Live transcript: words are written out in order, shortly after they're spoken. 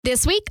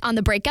This week on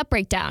the Breakup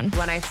Breakdown.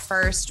 When I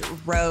first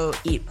wrote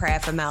Eat, Pray,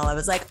 FML, I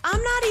was like,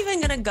 I'm not even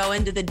going to go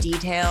into the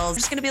details. I'm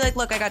just going to be like,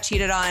 look, I got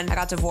cheated on. I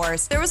got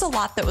divorced. There was a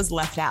lot that was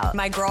left out.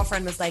 My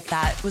girlfriend was like,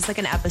 that was like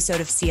an episode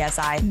of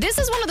CSI. This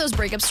is one of those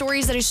breakup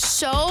stories that is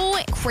so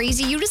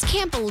crazy. You just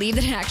can't believe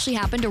that it actually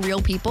happened to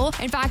real people.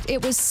 In fact,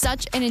 it was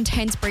such an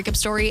intense breakup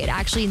story. It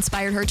actually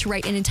inspired her to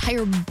write an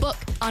entire book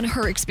on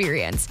her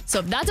experience. So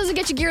if that doesn't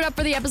get you geared up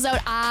for the episode,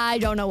 I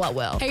don't know what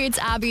will. Hey, it's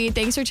Abby.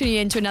 Thanks for tuning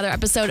in to another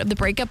episode of the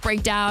Breakup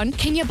Breakdown.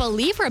 Can you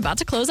believe we're about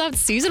to close out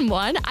season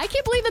 1? I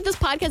can't believe that this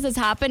podcast has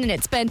happened, and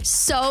it's been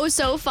so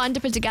fun to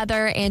put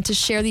together and to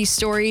share these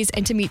stories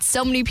and to meet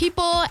so many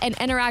people and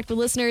interact with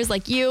listeners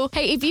like you.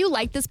 Hey, if you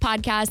like this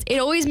podcast, it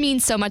always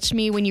means so much to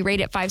me when you rate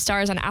it 5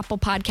 stars on Apple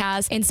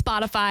Podcasts and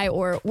Spotify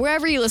or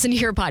wherever you listen to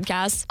your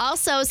podcasts.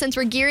 Also, since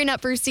we're gearing up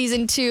for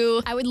season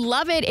 2, I would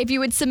love it if you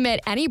would submit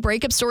any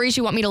breakup stories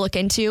you want me to look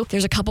into.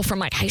 There's a couple from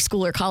like high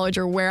school or college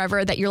or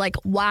wherever that you're like,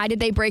 why did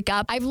they break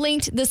up? I've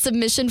linked the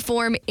submission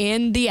form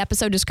in the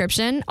episode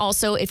description.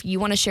 Also, if you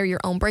want to share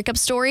your own breakup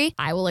story,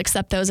 I will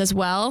accept those as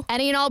well.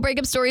 Any and all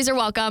breakup stories are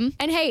welcome.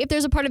 And hey, if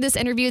there's a part of this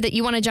interview that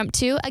you want to jump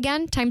to,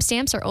 again,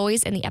 timestamps are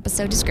always in the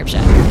episode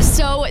description.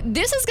 So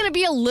this is going to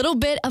be a little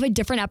bit of a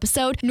different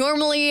episode.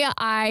 Normally,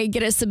 I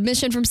get a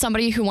submission from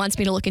somebody who wants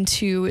me to look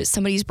into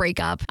somebody's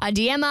breakup. I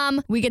DM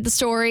them, we get the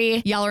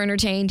story, y'all are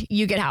entertained,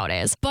 you get how it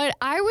is. But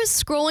I was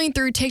scrolling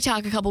through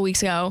TikTok a couple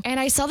weeks ago, and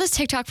I saw this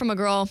TikTok from a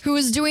girl who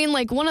was doing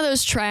like one of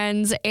those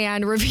trends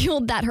and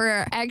revealed that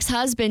her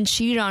ex-husband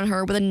cheated on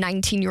her with a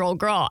 19-year-old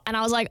girl. And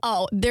I was like,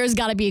 oh, there's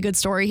got to be a good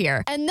story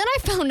here. And then I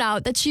found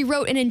out that she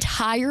wrote an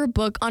entire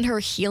book on her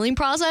healing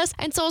process.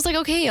 And so I was like,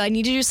 okay, I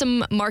need to do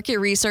some market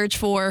research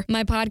for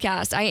my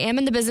podcast. I am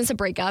in the business of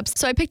breakups.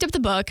 So I picked up the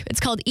book. It's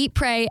called Eat,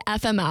 Pray,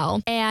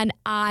 FML. And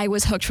I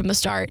was hooked from the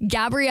start.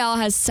 Gabrielle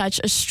has such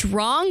a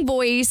strong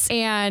voice,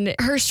 and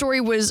her story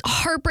was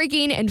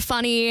heartbreaking and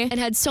funny and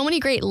had so many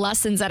great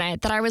lessons in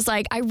it that I was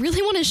like, I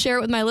really want to share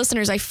it with my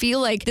listeners. I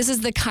feel like this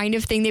is the kind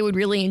of thing they would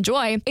really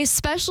enjoy,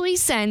 especially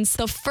since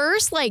the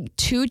first like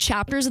 2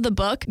 chapters of the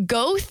book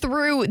go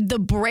through the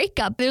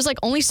breakup. There's like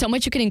only so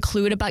much you can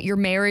include about your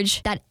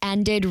marriage that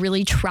ended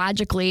really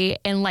tragically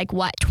in like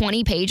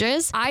 20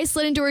 pages. I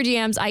slid into her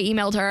DMs, I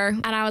emailed her,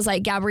 and I was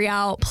like,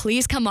 Gabrielle,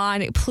 please come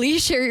on,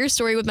 please share your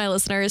story with my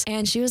listeners.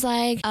 And she was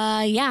like,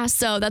 yeah.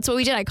 So that's what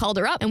we did. I called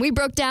her up and we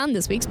broke down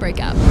this week's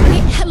breakup.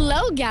 Hey,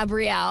 hello,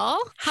 Gabrielle.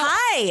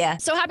 Hi.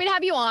 So happy to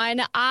have you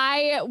on.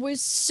 I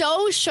was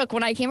so shook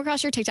when I came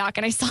across your TikTok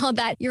and I saw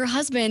that your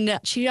husband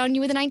cheated on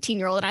you with a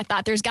 19-year-old, and I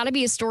thought there's got to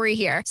be a story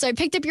here. So I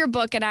picked up your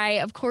book and I,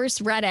 of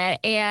course, read it,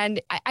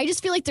 and I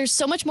just feel like there's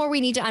so much more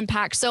we need to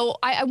unpack. So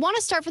I want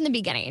to start from the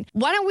beginning.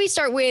 Why don't we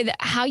start with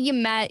how you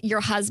met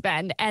your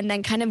husband and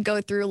then kind of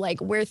go through like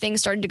where things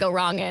started to go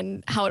wrong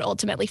and how it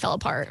ultimately fell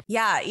apart?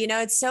 Yeah,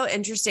 it's so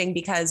interesting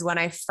because when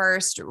I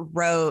first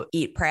wrote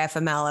Eat, Pray,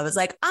 FML, I was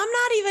like, I'm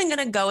not even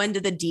going to go into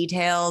the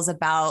details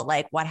about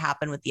like what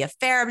happened with the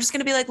affair. I'm just going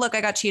to be like, look,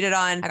 I got cheated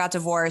on, I got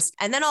divorced,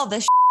 and then all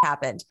this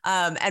happened.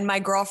 And my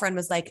girlfriend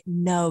was like,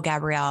 no,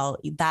 Gabrielle,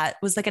 that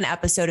was like an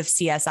episode of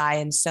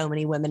CSI, and so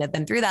many women have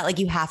been through that. Like,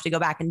 you have to go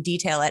back and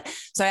detail it.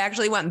 So I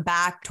actually went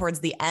back towards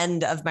the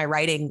end of my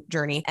writing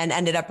journey and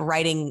ended up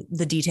writing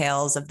the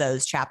details of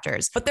those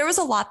chapters. But there was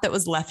a lot that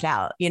was left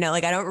out,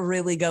 like I don't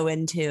really go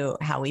into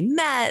how we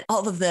met,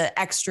 all of the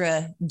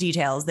extra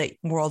details that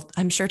we'll,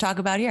 I'm sure, talk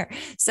about here.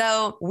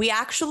 So we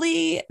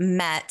actually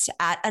met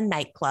at a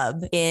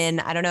nightclub in,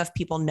 I don't know if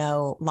people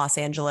know Los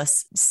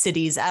Angeles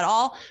cities at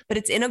all, but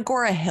it's in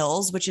Agora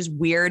Hills, which is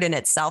weird in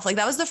itself. Like,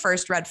 that was the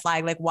first red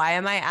flag. Like, why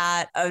am I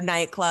at a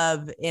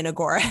nightclub in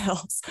Agora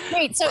Hills?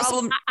 Wait, so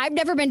I've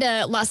never been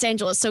to Los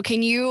Angeles. So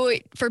can you,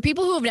 for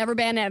people who have never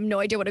been and have no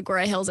idea what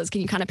Agora Hills is,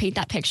 can you kind of paint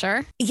that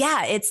picture?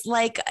 Yeah, it's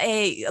like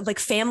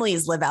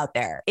families live out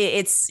there.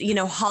 It's,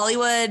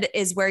 Hollywood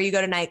is where you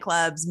go to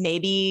nightclubs,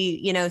 maybe,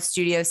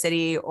 Studio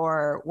City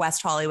or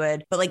West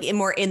Hollywood, but like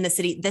more in the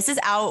city. This is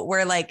out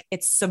where like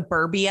it's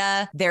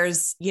suburbia.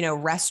 There's,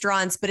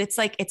 restaurants, but it's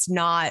like, it's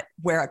not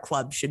where a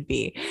club should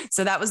be.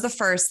 So that was the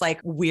first like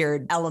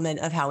weird element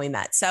of how we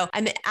met. So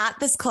I'm at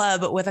this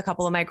club with a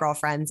couple of my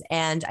girlfriends,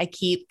 and I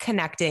keep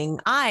connecting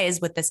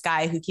eyes with this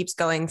guy who keeps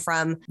going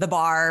from the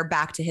bar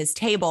back to his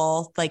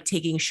table, like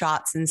taking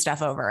shots and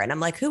stuff over. And I'm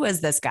like, who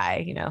is this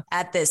guy,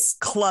 at this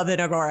club in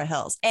Agora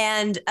Hills?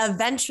 And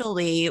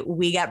eventually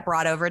we get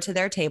brought over to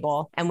their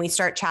table and we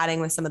start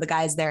chatting with some of the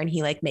guys there. And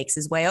he like makes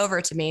his way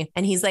over to me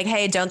and he's like,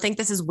 hey, don't think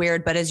this is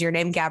weird, but is your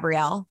name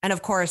Gabrielle? And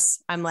of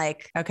course I'm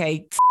like,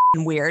 okay,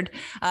 weird.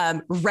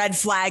 Red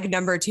flag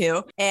number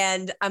 2.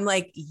 And I'm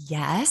like,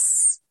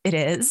 yes. it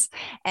is.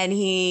 And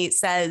he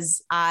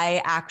says,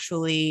 I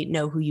actually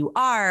know who you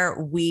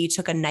are. We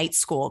took a night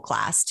school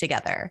class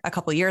together a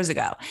couple years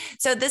ago.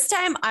 So this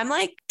time I'm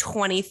like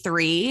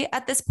 23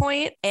 at this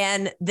point,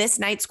 and this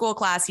night school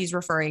class he's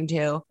referring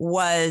to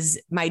was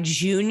my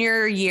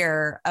junior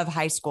year of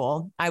high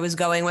school. I was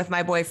going with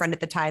my boyfriend at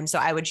the time, so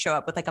I would show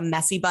up with like a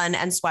messy bun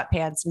and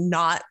sweatpants,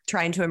 not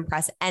trying to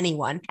impress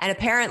anyone. And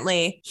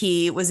apparently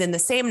he was in the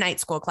same night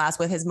school class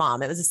with his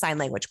mom. It was a sign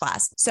language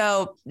class.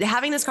 So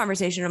having this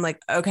conversation, I'm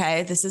like,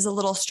 okay, this is a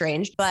little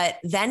strange. But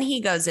then he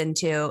goes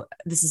into,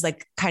 this is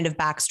like kind of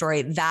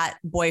backstory. That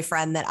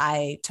boyfriend that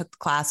I took the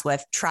class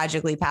with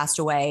tragically passed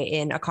away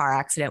in a car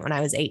accident when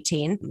I was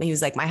 18. He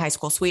was like my high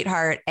school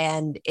sweetheart.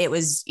 And it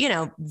was, you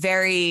know,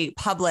 very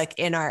public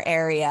in our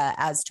area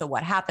as to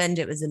what happened.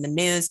 It was in the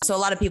news. So a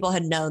lot of people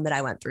had known that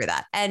I went through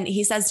that. And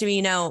he says to me,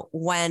 you know,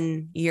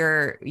 when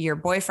your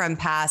boyfriend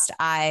passed,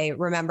 I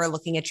remember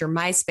looking at your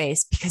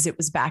MySpace because it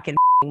was back in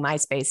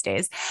MySpace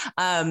days,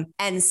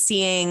 and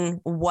seeing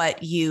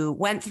what you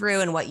went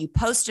through and what you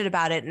posted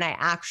about it. And I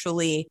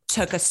actually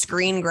took a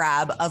screen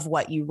grab of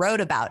what you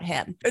wrote about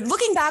him.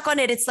 Looking back on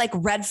it, it's like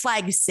red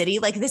flag city.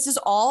 Like this is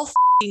all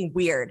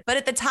weird. But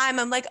at the time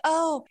I'm like,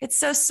 oh, it's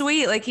so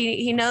sweet. Like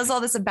he knows all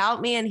this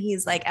about me and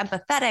he's like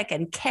empathetic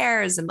and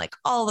cares and like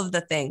all of the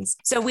things.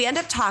 So we end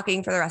up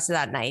talking for the rest of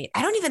that night.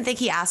 I don't even think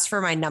he asked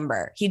for my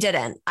number. He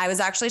didn't. I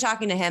was actually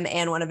talking to him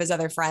and one of his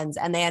other friends,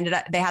 and they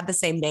had the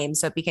same name.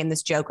 So it became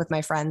this joke with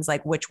my friends,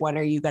 like, which one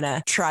are you going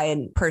to try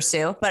and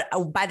pursue? But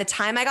by the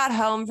time I got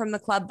home from the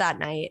club that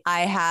night,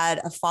 I had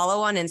a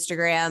follow on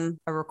Instagram,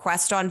 a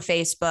request on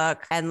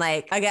Facebook, and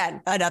like,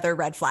 again, another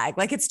red flag.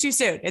 Like it's too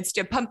soon. It's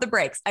to pump the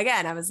brakes.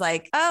 Again, I was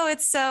like, oh,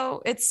 it's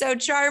so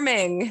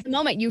charming. The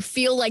moment you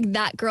feel like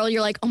that girl,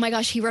 you're like, oh my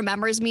gosh, he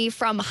remembers me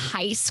from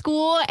high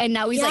school. And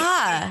now he's like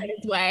on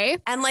his way.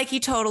 And like, he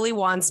totally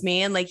wants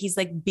me. And like, he's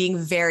like being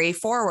very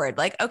forward,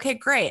 like, okay,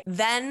 great.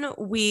 Then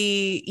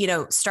we, you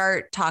know,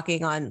 start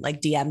talking on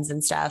like DMs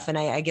and stuff. And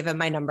I give him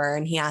my number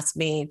and he asked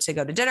me to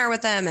go to dinner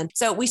with him. And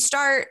so we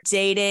start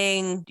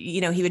dating.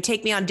 You know, he would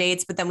take me on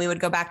dates, but then we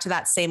would go back to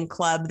that same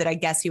club that I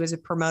guess he was a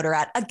promoter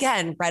at.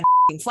 Again, red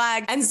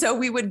flag. And so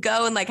we would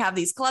go and like have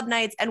these club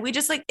nights and we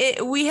just like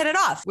we hit it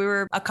off. We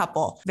were a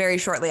couple very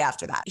shortly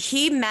after that.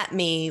 He met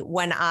me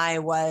when I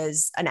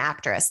was an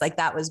actress. Like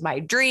that was my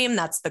dream.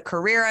 That's the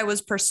career I was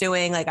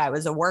pursuing. Like I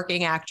was a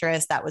working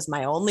actress. That was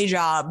my only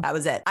job. That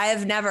was it. I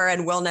have never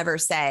and will never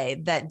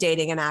say that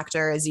dating an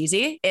actor is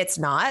easy. It's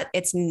not.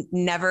 It's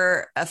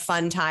never a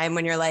fun time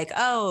when you're like,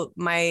 oh,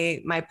 my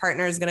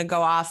partner is going to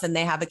go off and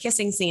they have a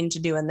kissing scene to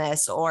do in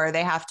this, or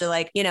they have to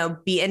like, you know,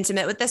 be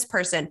intimate with this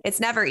person. It's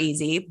never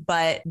easy,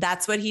 but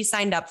that's what he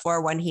signed up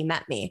for when he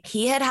met me.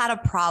 He had a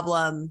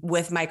problem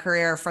with my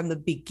career from the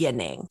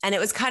beginning. And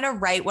it was kind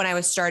of right when I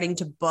was starting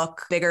to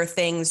book bigger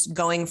things,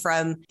 going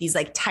from these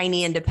like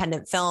tiny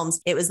independent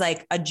films. It was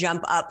like a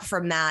jump up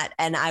from that.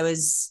 And I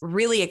was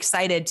really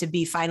excited to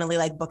be finally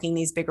like booking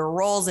these bigger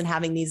roles and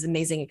having these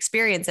amazing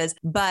experiences.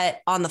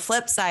 But on the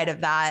flip side of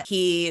that,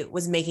 he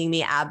was making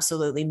me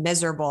absolutely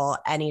miserable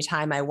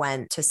anytime I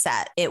went to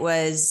set. It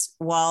was,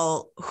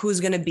 well, who's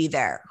going to be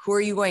there? Who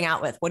are you going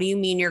out with? What do you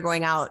mean you're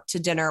going out to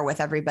dinner with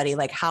everybody?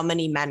 Like how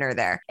many men are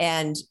there?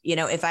 And, you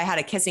know, if I had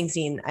a kissing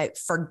scene, I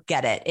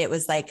forget it. It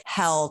was like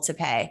hell to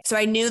pay. So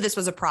I knew this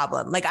was a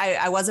problem. Like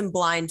I wasn't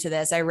blind to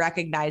this. I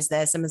recognized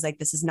this and was like,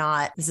 this is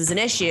an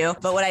issue.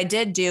 But what I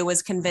did do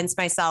was convince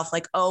myself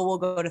like, oh, we'll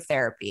go to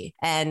therapy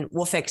and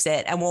we'll fix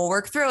it and we'll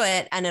work through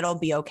it and it'll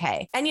be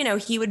okay. And, you know,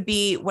 he would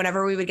be,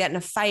 whenever we would get in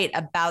a fight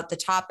about the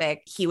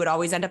topic, he would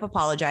always end up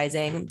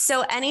apologizing.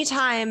 So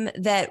anytime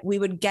that we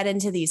would get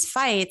into these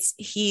fights,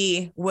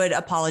 he would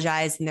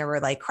apologize and there were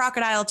like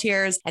crocodile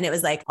tears. And it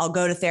was like, I'll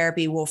go to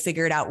therapy. We'll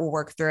figure it out. We'll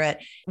work through it.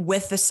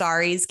 With the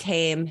sorries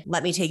came,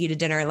 let me take you to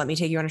dinner. Let me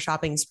take you on a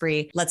shopping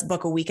spree. Let's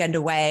book a weekend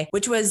away,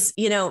 which was,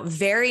 you know,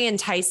 very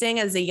enticing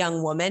as a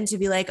young woman to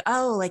be like,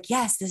 oh, like,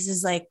 yes, this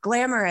is like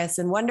glamorous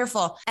and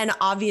wonderful. And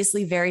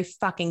obviously very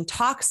fucking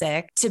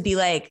toxic to be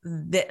like,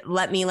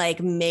 let me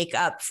like make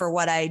up for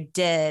what I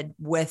did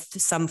with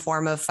some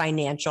form of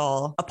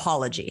financial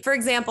apology. For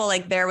example,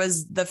 like there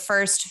was the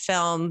first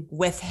film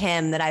with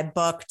him that I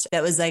booked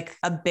that was like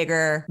a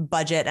bigger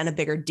budget and a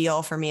bigger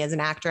deal for me as an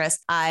actress.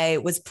 I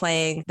was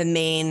playing the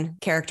main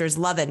character's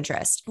love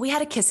interest. We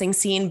had a kissing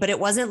scene, but it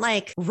wasn't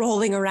like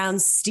rolling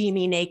around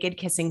steamy naked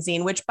kissing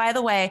scene, which by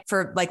the way,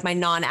 for like my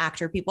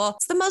non-actor people,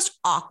 it's the most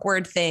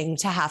awkward thing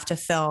to have to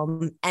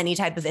film any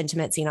type of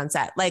intimate scene on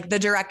set. Like the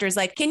director's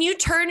like, can you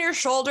turn your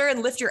shoulder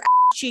and lift your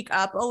cheek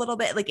up a little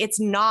bit? Like it's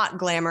not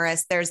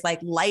glamorous. There's like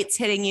lights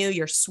hitting you.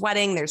 You're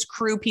sweating. There's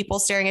crew people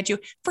staring at you.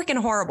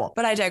 Freaking horrible.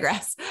 But I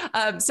digress.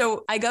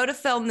 So I go to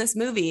film this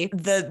movie.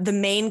 The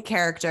main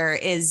character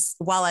is,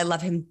 while I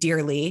love him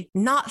dearly,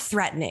 not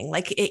threatening.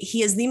 Like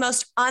he is the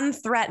most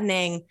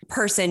unthreatening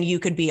person you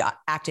could be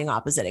acting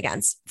opposite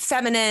against.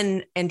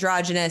 Feminine,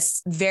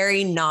 androgynous,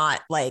 very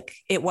not like,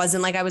 it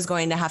wasn't like I was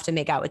going to have to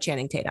make out with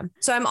Channing Tatum.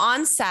 So I'm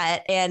on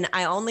set and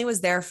I only was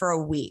there for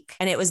a week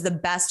and it was the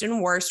best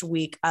and worst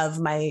week of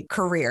my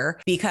career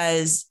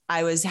because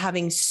I was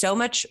having so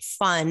much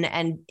fun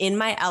and in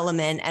my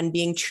element and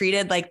being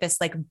treated like this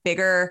like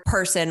bigger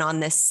person on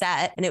this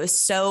set. And it was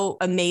so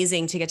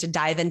amazing to get to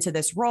dive into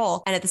this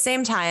role. And at the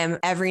same time,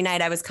 every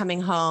night I was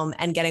coming home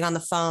and getting on the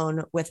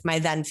phone with my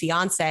then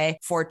fiance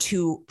for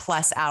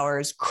 2+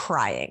 hours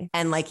crying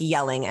and like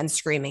yelling and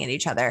screaming at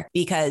each other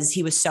because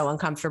he was so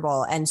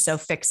uncomfortable and so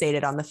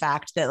fixated on the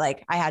fact that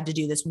like I had to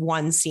do this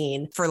one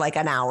scene for like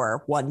an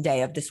hour, one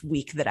day of this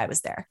week that I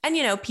was there. And,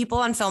 you know, people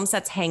on film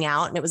sets hang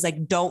out and it was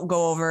like, don't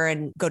go over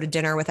and go to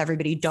dinner with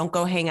everybody. Don't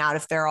go hang out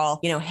if they're all,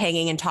 you know,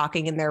 hanging and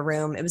talking in their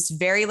room. It was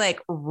very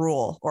like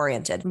rule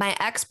oriented. My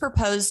ex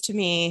proposed to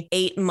me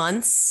 8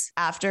 months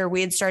after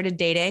we had started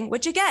dating,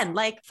 which again,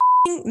 like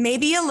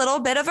maybe a little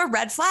bit of a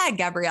red flag,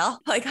 Gabrielle.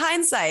 Like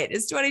hindsight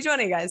is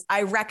 2020, guys.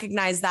 I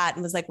recognized that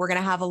and was like, we're going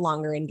to have a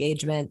longer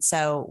engagement.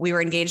 So we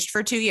were engaged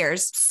for 2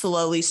 years,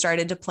 slowly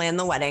started to plan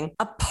the wedding.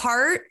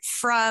 Apart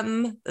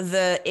from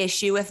the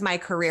issue with my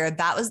career,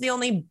 that was the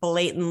only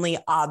blatantly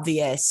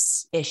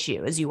obvious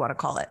issue, as you want to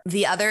call it.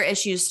 The other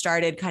issues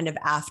started kind of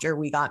after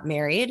we got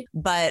married,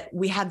 but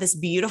we had this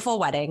beautiful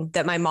wedding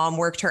that my mom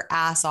worked her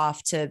ass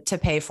off to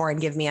pay for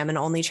and give me. I'm an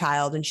only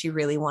child and she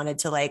really wanted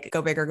to like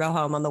go big or go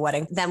home on the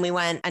wedding. Then we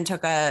went and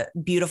took a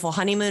beautiful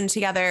honeymoon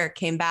together,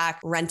 came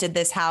back, rented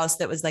this house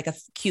that was like a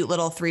cute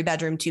little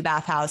 3-bedroom,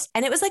 2-bath house.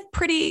 And it was like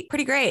pretty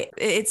great.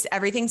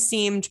 Everything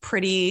seemed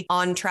pretty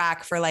on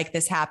track for like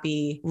this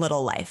happy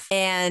little life.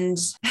 And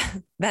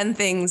then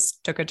things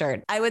took a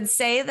turn. I would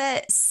say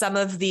that some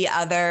of the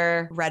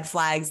other red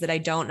flags that I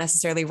don't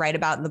necessarily write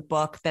about in the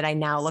book that I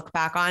now look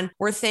back on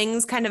were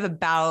things kind of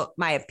about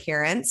my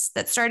appearance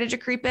that started to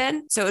creep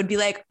in. So it would be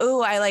like,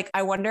 oh,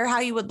 I wonder how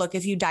you would look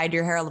if you dyed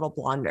your hair a little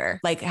blonder,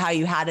 like how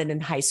you had it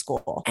in high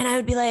school. And I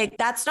would be like,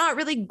 that's not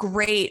really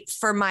great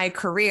for my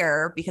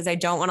career because I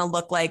don't want to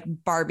look like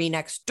Barbie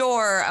next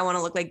door. I want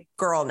to look like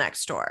girl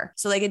next door.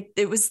 So like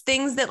it was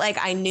things that like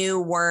I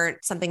knew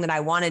weren't something that I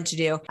wanted to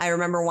do. I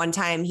remember one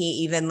time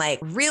he even like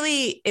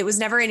really, it was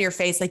never in your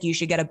face like you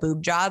should get a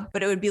boob job,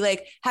 but it would be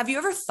like, have you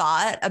ever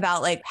thought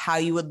about like how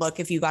you would look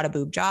if you got a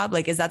boob job?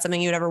 Like, is that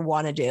something you'd ever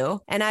want to do?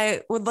 And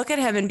I would look at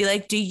him and be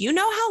like, do you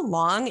know how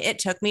long it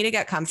took me to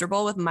get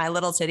comfortable with my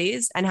little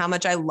titties and how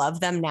much I love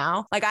them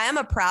now? Like I am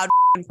a proud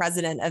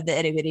president of the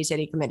Itty Bitty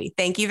Titty Committee.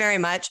 Thank you very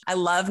much. I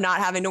love not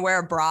having to wear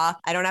a bra.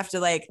 I don't have to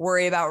like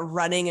worry about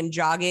running and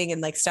jogging and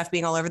like stuff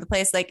being all over the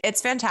place. Like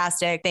it's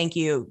fantastic. Thank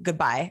you.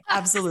 Goodbye.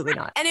 Absolutely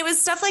not. And it was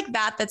stuff like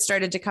that that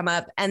started to come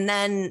up. And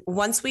then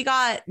once we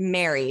got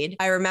married,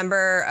 I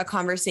remember a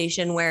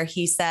conversation where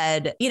he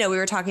said, you know, we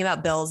were talking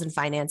about bills and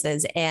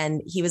finances.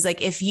 And he was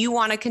like, if you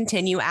want to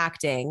continue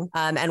acting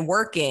and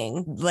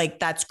working, like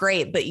that's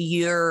great, but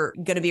you're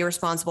going to be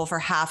responsible for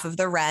half of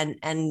the rent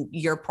and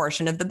your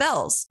portion of the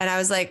bills. And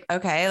I was like,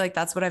 okay, like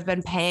that's what I've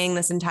been paying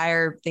the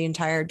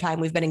entire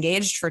time we've been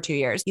engaged for 2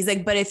 years. He's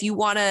like, but if you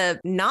want to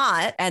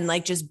not and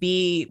like just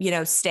be, you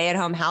know, stay at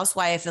home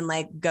housewife and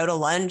like go to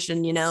lunch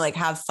and, you know, like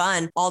have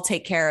fun, I'll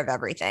take care of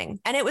everything.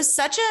 And it was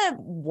such a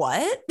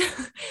what?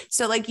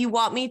 So like you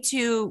want me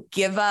to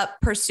give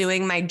up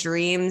pursuing my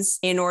dreams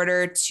in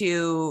order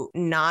to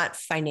not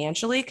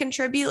financially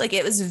contribute? Like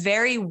it was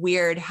very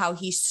weird how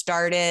he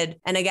started.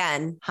 And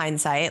again,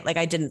 hindsight, like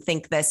I didn't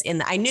think this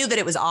I knew that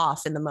it was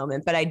off in the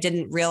moment, but I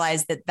didn't realize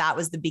that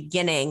was the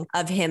beginning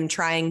of him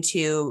trying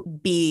to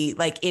be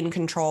like in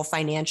control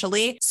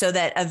financially so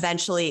that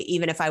eventually,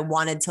 even if I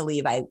wanted to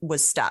leave, I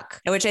was stuck,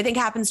 which I think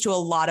happens to a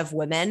lot of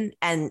women.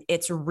 And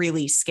it's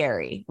really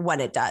scary when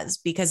it does,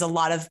 because a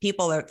lot of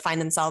people find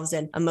themselves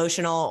in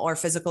emotional or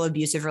physical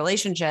abusive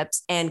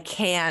relationships and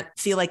can't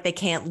feel like they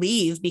can't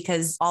leave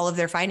because all of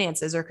their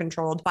finances are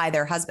controlled by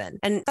their husband.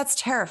 And that's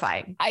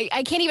terrifying.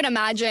 I can't even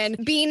imagine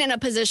being in a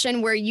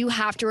position where you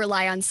have to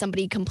rely on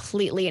somebody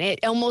completely. And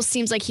it almost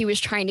seems like he was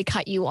trying to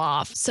cut you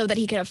off so that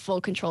he could have full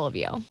control of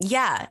you.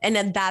 Yeah. And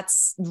then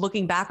that's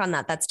looking back on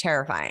that, that's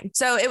terrifying.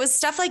 So it was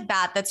stuff like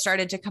that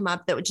started to come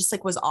up that just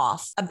like was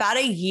off. About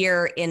a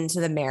year into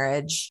the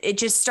marriage, it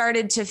just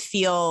started to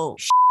feel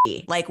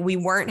like we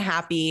weren't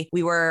happy.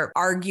 We were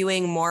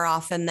arguing more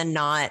often than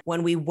not.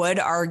 When we would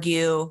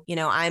argue, you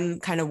know, I'm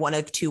kind of one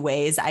of two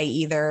ways. I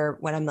either,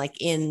 when I'm like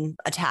in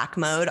attack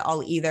mode,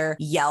 I'll either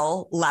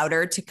yell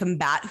louder to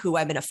combat who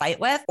I'm in a fight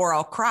with, or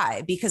I'll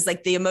cry because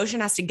like the emotion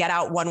has to get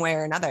out one way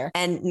or another.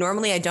 And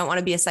normally I don't want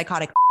to be a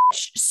psychotic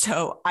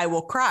so I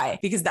will cry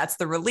because that's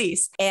the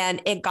release.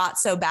 And it got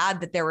so bad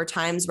that there were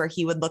times where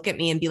he would look at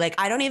me and be like,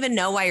 I don't even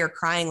know why you're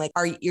crying. Like,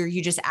 are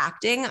you just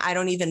acting? I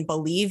don't even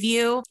believe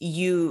you.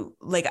 You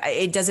like,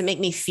 it doesn't make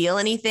me feel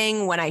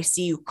anything when I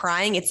see you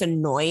crying. It's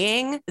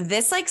annoying.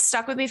 This like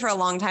stuck with me for a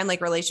long time.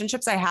 Like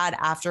relationships I had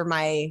after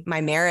my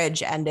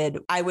marriage ended,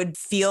 I would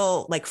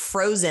feel like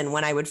frozen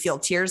when I would feel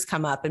tears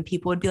come up and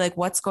people would be like,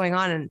 what's going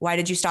on? And why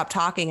did you stop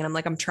talking? And I'm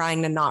like, I'm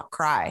trying to not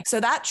cry. So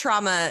that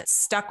trauma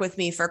stuck with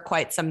me for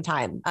quite some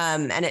time.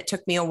 And it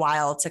took me a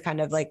while to kind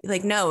of like,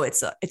 no,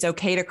 it's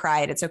okay to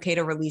cry. It's okay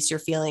to release your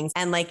feelings.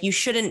 And like, you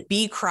shouldn't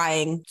be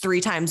crying 3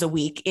 times a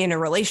week in a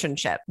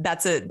relationship.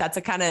 That's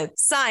a kind of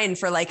sign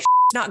for like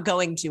not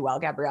going too well,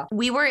 Gabrielle.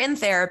 We were in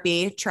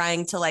therapy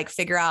trying to like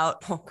figure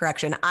out,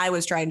 I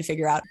was trying to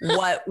figure out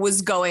what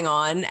was going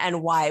on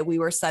and why we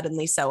were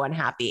suddenly so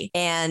unhappy.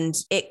 And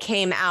it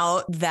came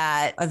out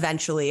that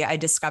eventually I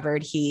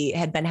discovered he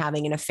had been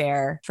having an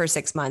affair for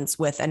 6 months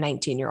with a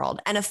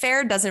 19-year-old. An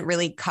affair doesn't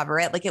really cover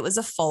it. Like it was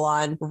a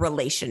full-on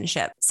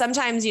relationship.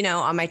 Sometimes, you know,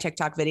 on my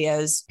TikTok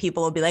videos,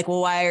 people will be like,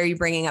 well, why are you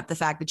bringing up the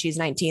fact that she's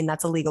 19?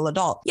 That's a legal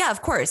adult. Yeah,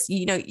 of course.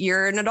 You know,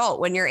 you're an adult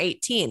when you're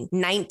 18.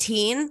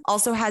 19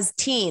 also has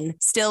teen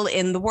still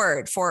in the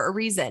word for a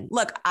reason.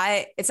 Look,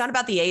 it's not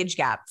about the age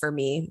gap for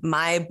me.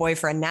 My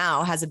boyfriend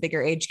now has a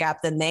bigger age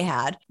gap than they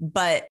had,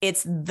 but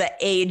it's the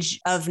age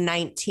of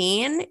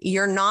 19.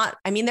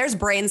 There's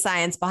brain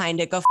science behind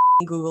it. Go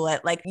Google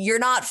it. Like you're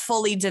not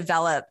fully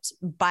developed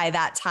by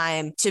that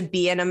time to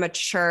be in a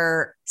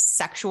mature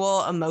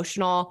sexual,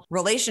 emotional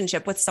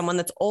relationship with someone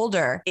that's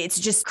older. It's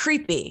just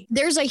creepy.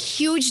 There's a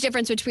huge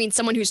difference between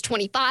someone who's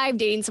 25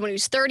 dating someone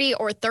who's 30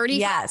 or 30.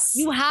 Yes.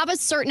 You have a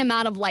certain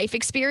amount of life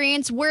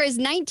experience, whereas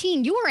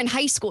 19, you were in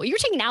high school. You're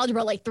taking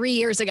algebra like 3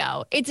 years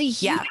ago. It's a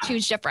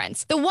huge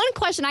difference. The one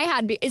question I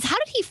had is how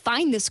did he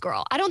find this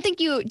girl? I don't think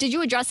did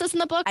you address this in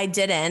the book? I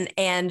didn't.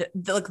 And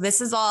look,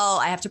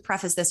 I have to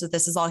preface this with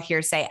this is all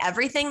hearsay.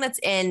 Everything that's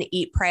in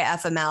Eat, Pray,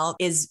 FML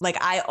is like,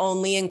 I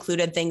only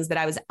included things that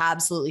I was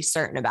absolutely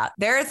certain about.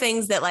 There are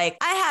things that like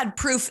I had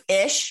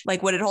proof-ish,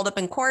 like would it hold up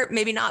in court?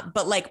 Maybe not,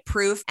 but like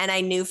proof. And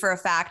I knew for a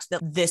fact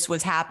that this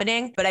was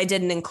happening, but I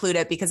didn't include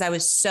it because I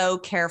was so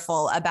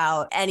careful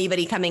about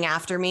anybody coming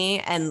after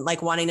me and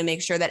like wanting to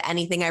make sure that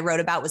anything I wrote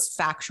about was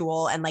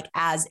factual and like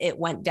as it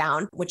went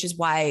down, which is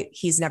why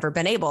he's never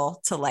been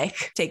able to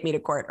like take me to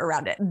court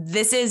around it.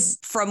 This is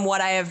from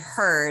what I have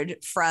heard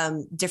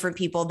from different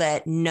people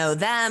that know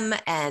them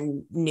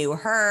and knew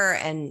her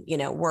and, you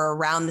know, were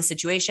around the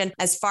situation.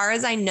 As far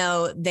as I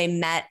know, they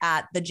met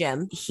at the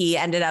gym. He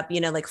ended up,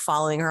 you know, like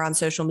following her on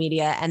social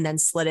media and then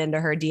slid into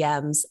her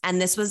DMs.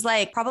 And this was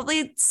like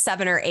probably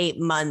 7 or 8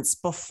 months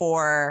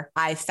before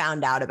I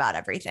found out about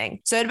everything.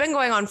 So it had been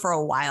going on for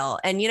a while.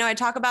 And, you know, I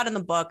talk about in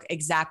the book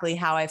exactly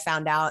how I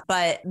found out,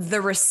 but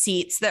the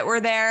receipts that were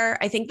there,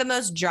 I think the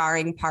most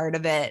jarring part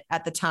of it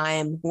at the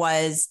time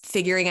was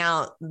figuring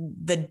out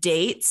the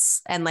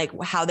dates and like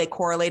how they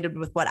correlated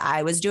with what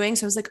I was doing.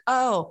 So I was like,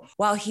 oh,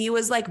 while he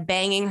was like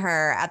banging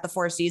her at the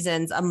Four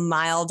Seasons a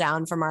mile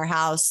down from our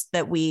house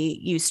that we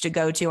used to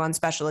go to on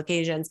special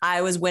occasions,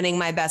 I was winning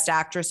my Best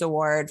Actress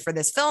award for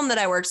this film that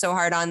I worked so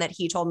hard on that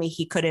he told me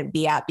he couldn't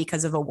be at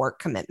because of a work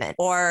commitment.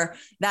 Or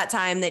that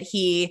time that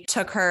he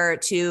took her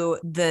to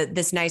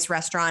this nice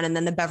restaurant and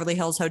then the Beverly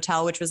Hills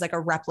Hotel, which was like a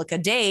replica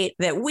date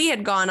that we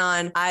had gone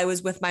on. I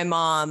was with my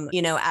mom,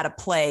 you know, at a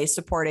play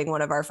supporting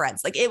one of our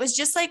friends. Like it was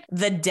just like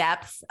the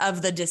depth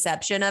of the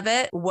deception of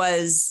it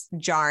was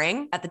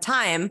jarring. At the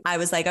time, I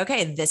was like,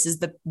 okay, this is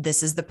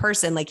the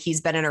person like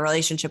he's been in a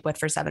relationship with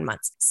for 7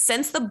 months.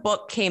 Since the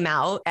book came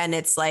out and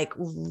it's like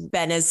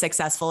been as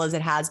successful as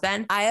it has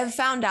been, I have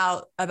found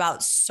out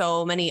about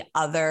so many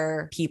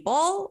other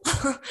people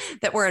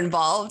that were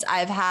involved.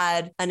 I've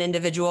had an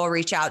individual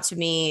reach out to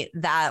me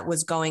that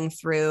was going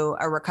through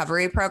a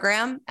recovery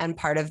program. And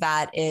part of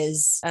that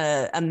is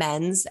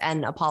amends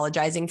and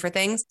apologizing for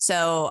things.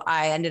 So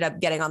I ended up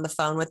getting on the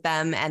phone with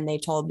them and they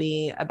told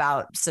me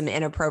about some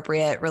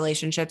inappropriate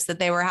relationships that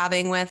they were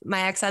having with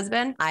my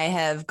ex-husband. I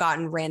have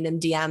gotten random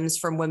DMs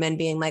from women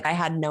being like, I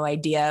had no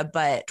idea,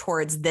 but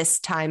towards this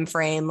time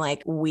frame,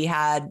 like we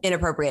had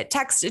inappropriate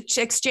text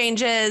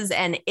exchanges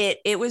and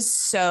it was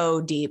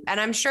so deep. And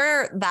I'm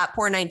sure that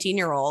poor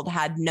 19-year-old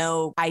had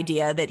no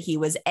idea that he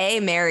was A,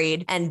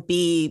 married, and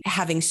B,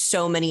 having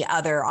so many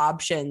other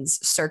options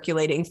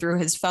circulating through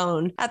his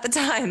phone at the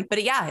time.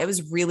 But yeah, it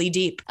was really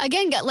deep.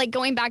 Again, like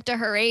going back to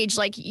her age,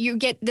 like you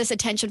get this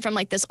attention from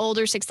like this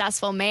older,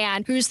 successful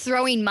man who's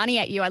throwing money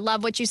at you. I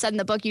love what you said in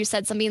the book. You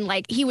said something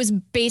like he was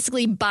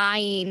basically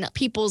buying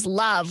people's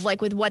love,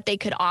 like with what they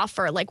could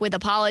offer, like with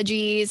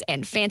apologies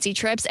and fancy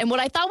trips. And what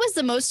I thought was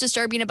the most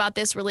disturbing about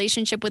this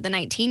relationship with the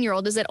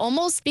 19-year-old is that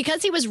almost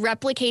because he was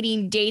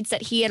replicating dates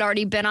that he had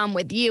already been on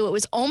with you, it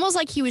was almost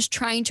like he was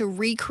trying to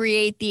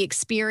recreate the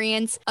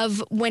experience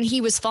of when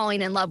he was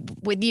falling in love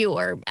with you,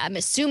 or I'm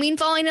assuming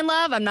falling in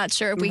love. I'm not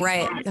sure if we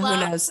right. Who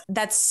knows?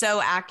 That's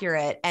so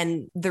accurate.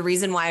 And the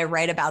reason why I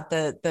write about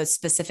the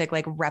specific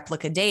like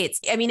replica dates,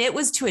 I mean, it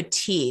was to a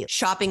T.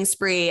 Shopping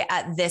spree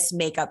at this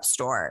makeup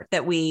store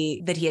that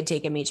he had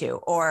taken me to,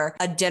 or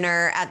a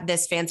dinner at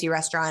this fancy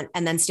restaurant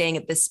and then staying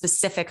at this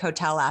specific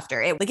hotel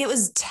after. It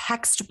was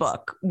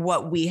textbook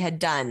what we had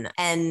done.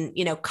 And,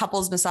 you know,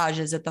 couples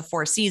massages at the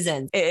Four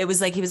Seasons. It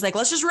was like, he was like,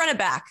 let's just run it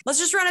back. Let's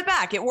just run it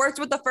back. It worked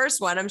with the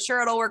first one. I'm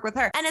sure it'll work with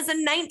her. And as a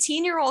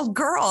 19-year-old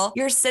girl,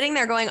 you're sitting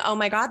there going, oh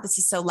my God, this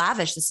is so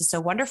lavish. This is so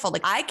wonderful.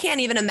 Like I can't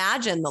even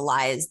imagine the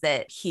lies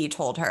that he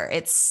told her.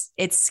 It's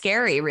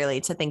scary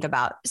really to think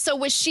about. out. So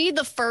was she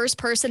the first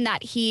person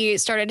that he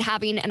started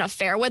having an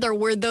affair with, or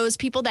were those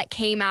people that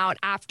came out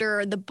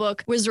after the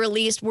book was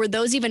released, were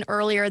those even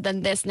earlier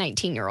than this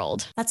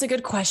 19-year-old? That's a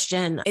good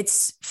question.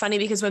 It's funny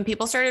because when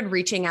people started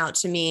reaching out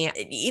to me,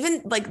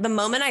 even like the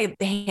moment I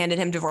handed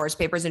him divorce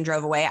papers and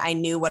drove away, I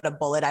knew what a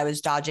bullet I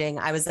was dodging.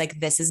 I was like,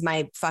 this is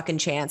my fucking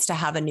chance to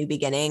have a new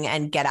beginning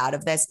and get out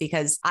of this,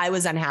 because I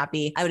was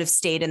unhappy. I would have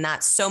stayed in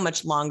that so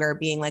much longer,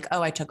 being like,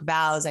 oh, I took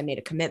vows, I made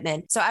a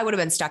commitment. So I would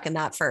have been stuck in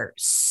that for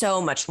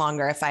so much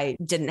longer if I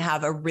didn't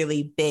have a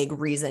really big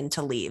reason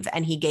to leave.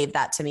 And he gave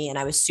that to me, and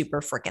I was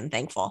super freaking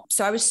thankful.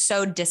 So I was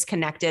so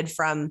disconnected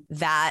from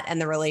that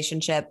and the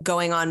relationship.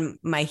 Going on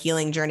my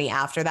healing journey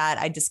after that,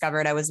 I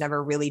discovered I was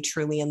never really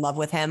truly in love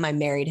with him. I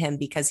married him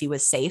because he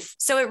was safe.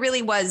 So it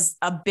really was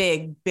a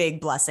big,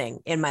 big blessing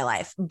in my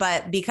life.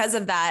 But because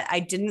of that, I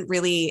didn't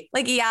really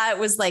like, it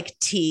was like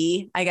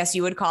tea, I guess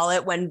you would call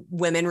it, when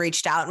women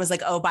reached out and was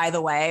like, oh, by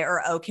the way,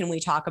 or, oh, can we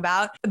talk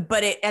about?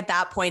 But at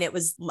that point, it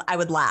was, I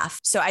would laugh.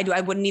 So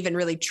I wouldn't even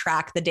really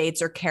track the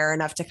dates or care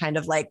enough to kind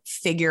of like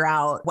figure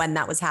out when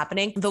that was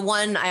happening. The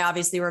one I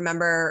obviously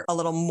remember a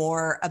little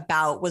more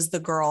about was the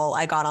girl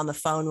I got on the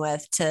phone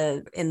with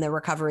in the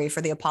recovery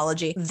for the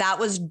apology. That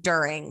was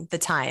during the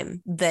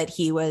time that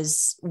he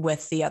was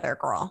with the other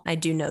girl. I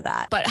do know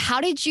that. But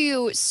how did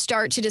you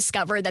start to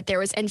discover that there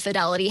was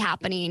infidelity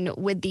happening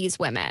with these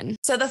women?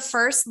 So the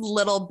first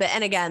little bit,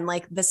 and again,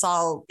 like this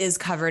all is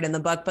covered in the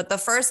book, but the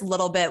first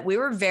little bit, we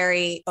were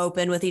very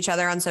open with each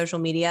other on social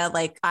media.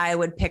 Like I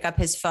would pick up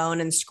his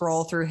phone and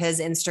scroll through his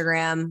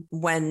Instagram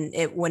when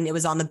it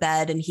was on the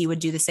bed, and he would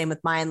do the same with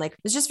mine. Like it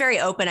was just very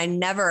open. I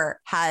never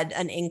had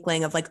an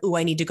inkling of like, oh,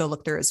 I need to go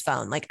look through his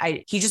phone. Like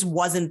he just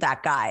wasn't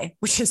that guy,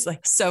 which is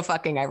like so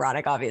fucking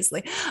ironic,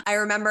 obviously. I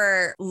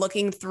remember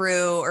looking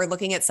through or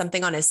looking at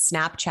something on his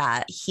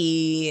Snapchat.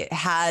 He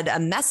had a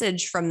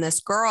message from this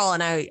girl,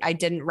 and I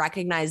didn't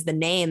recognize the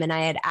name. And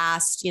I had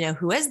asked,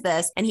 who is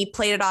this? And he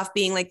played it off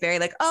being like, very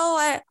like,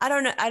 oh, I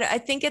don't know. I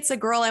think it's a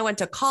girl I went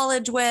to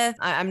college with.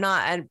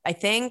 I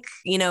think,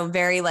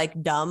 very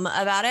like dumb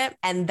about it.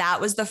 And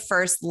that was the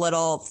first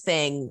little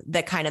thing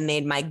that kind of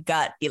made my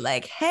gut be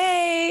like,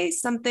 hey,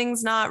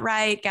 something's not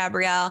right,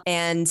 Gabrielle.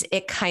 And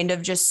it kind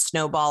of just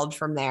snowballed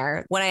from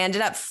there. When I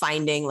ended up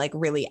finding like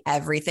really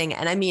everything,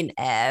 and I mean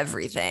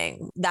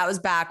everything, that was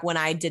back when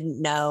I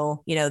didn't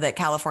know, that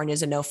California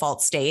is a no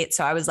fault state.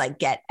 So I was like,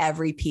 get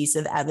every piece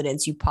of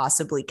evidence you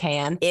possibly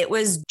can. It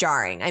was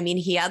jarring. I mean,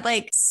 he had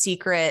like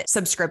secret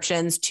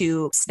subscriptions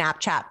to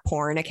Snapchat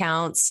porn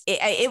accounts.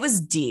 It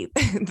was deep.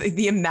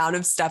 The amount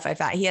of stuff I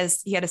found. He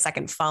had a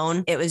second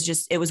phone. It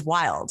was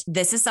wild.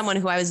 This is someone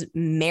who I was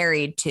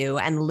married to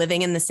and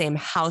living in the same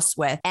house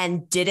with,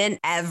 and didn't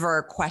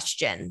ever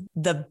question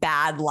the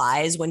bad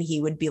lies when he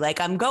would be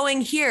like, I'm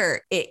going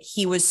here.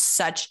 He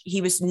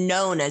was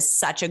known as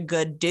such a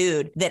good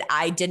dude that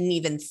I didn't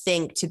even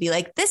think to be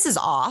like, this is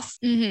off.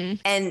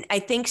 Mm-hmm. And I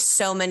think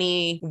so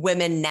many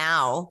women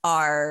now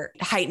are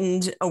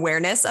heightened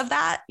awareness of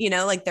that,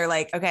 like they're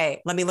like,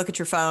 okay, let me look at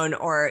your phone,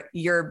 or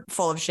you're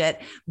full of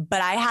shit.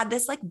 But I had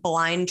this like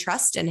blind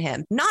trust in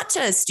him, not to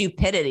a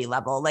stupidity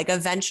level. Like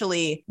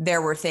eventually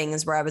there were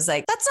things where I was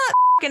like, that's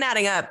not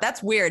adding up.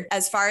 That's weird.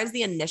 As far as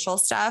the initial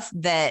stuff,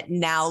 that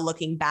now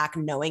looking back,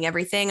 knowing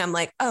everything, I'm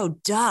like, oh,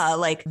 duh,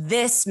 like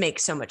this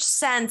makes so much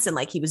sense. And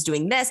like he was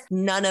doing this.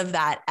 None of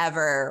that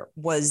ever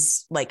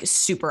was like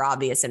super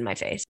obvious in my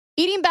face.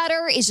 Eating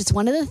better is just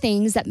one of the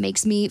things that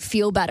makes me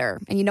feel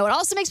better. And you know what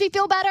also makes me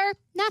feel better?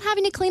 Not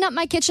having to clean up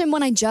my kitchen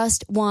when I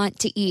just want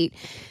to eat.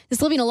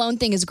 This living alone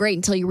thing is great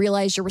until you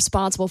realize you're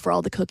responsible for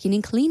all the cooking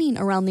and cleaning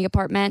around the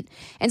apartment.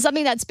 And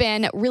something that's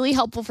been really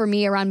helpful for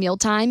me around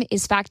mealtime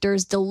is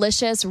Factor's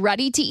delicious,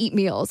 ready-to-eat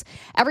meals.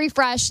 Every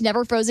fresh,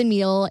 never frozen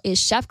meal is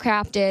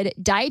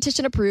chef-crafted,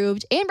 dietitian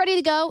approved, and ready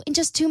to go in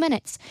just 2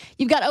 minutes.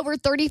 You've got over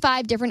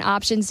 35 different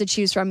options to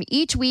choose from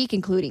each week,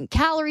 including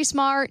Calorie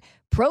Smart,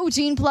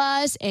 Protein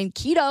Plus, and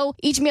Keto.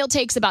 Each meal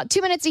takes about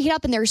 2 minutes to heat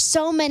up, and there's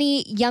so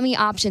many yummy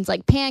options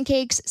like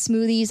pancakes,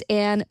 smoothies,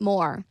 and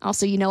more.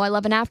 Also, I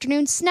love an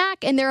afternoon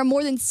snack, and there are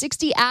more than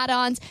 60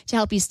 add-ons to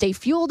help you stay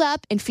fueled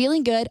up and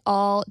feeling good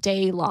all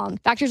day long.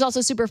 Factor's also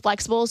super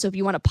flexible, so if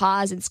you want to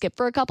pause and skip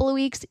for a couple of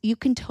weeks, you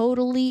can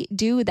totally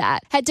do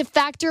that. Head to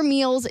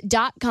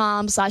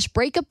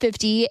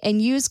factormeals.com/breakup50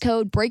 and use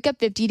code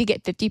breakup50 to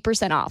get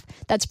 50% off.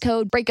 That's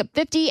code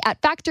breakup50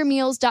 at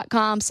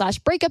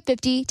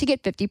factormeals.com/breakup50 to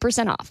get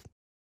 50% off.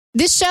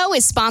 This show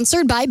is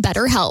sponsored by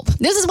BetterHelp.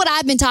 This is what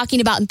I've been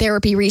talking about in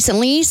therapy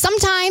recently.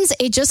 Sometimes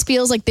it just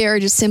feels like there are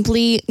just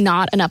simply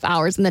not enough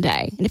hours in the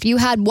day. And if you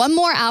had one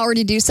more hour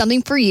to do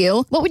something for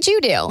you, what would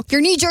you do?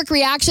 Your knee-jerk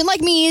reaction,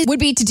 like me,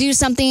 would be to do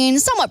something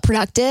somewhat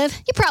productive.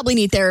 You probably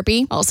need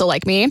therapy, also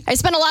like me. I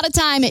spend a lot of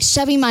time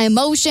shoving my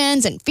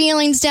emotions and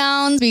feelings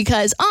down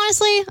because,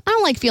 honestly, I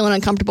don't like feeling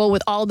uncomfortable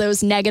with all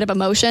those negative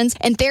emotions.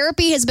 And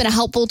therapy has been a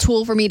helpful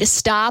tool for me to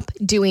stop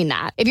doing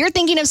that. If you're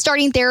thinking of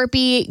starting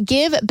therapy,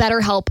 give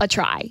BetterHelp a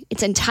try.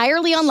 It's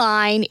entirely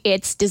online.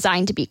 It's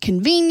designed to be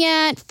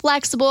convenient,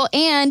 flexible,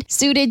 and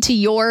suited to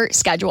your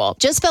schedule.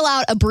 Just fill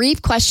out a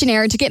brief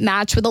questionnaire to get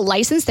matched with a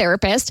licensed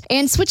therapist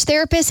and switch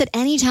therapists at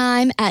any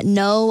time at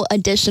no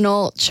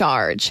additional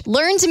charge.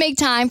 Learn to make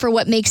time for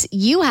what makes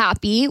you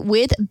happy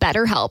with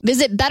BetterHelp.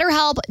 Visit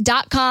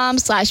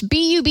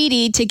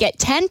BetterHelp.com/BUBD to get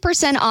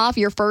 10% off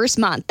your first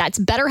month. That's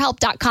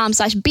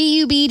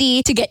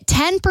BetterHelp.com/BUBD to get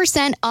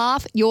 10%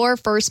 off your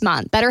first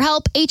month.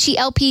 BetterHelp,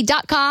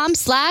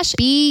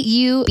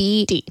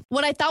 HELP.com/BUBD.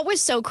 What I thought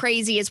was so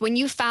crazy is when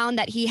you found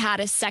that he had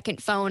a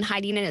second phone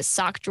hiding in his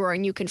sock drawer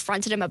and you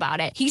confronted him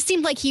about it, he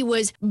seemed like he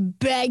was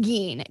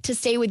begging to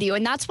stay with you.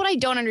 And that's what I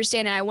don't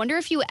understand. And I wonder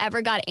if you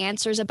ever got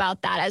answers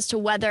about that as to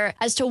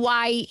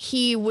why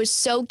he was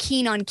so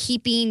keen on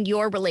keeping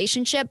your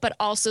relationship, but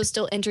also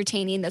still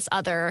entertaining this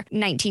other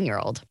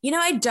 19-year-old.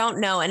 I don't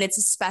know. And it's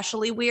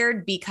especially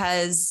weird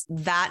because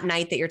that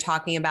night that you're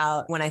talking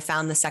about when I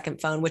found the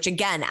second phone, which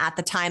again, at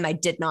the time I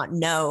did not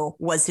know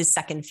was his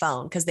second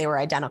phone because they were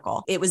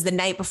identical. It was the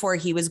night before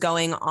he was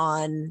going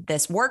on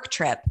this work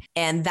trip.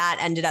 And that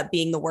ended up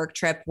being the work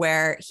trip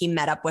where he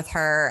met up with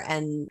her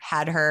and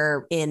had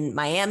her in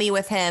Miami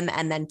with him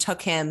and then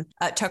took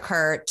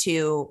her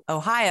to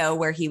Ohio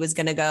where he was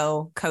going to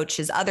go coach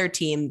his other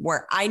team,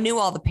 where I knew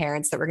all the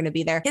parents that were going to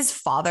be there. His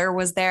father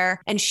was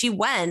there and she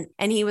went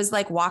and he was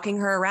like walking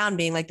her around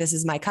being like, this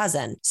is my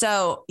cousin.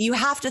 So you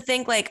have to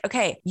think like,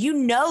 okay,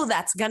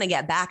 that's going to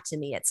get back to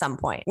me at some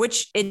point,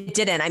 which it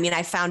didn't. I mean,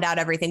 I found out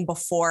everything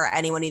before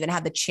anyone even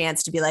had the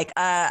chance to be like,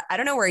 I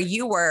don't know where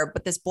you were,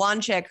 but this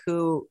blonde chick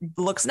who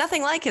looks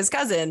nothing like his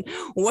cousin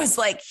was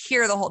like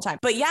here the whole time.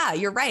 But yeah,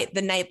 you're right.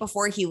 The night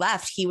before he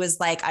left, he was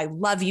like, I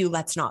love you.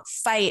 Let's not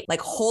fight.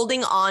 Like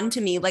holding on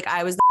to me like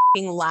I was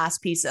the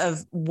last piece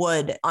of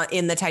wood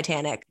in the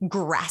Titanic,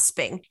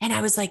 grasping. And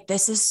I was like,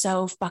 this is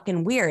so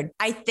fucking weird.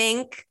 I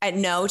think,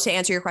 no, to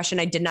answer your question,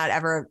 I did not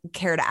ever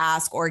care to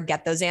ask or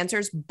get those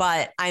answers,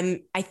 but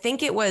I think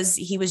he was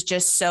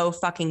just so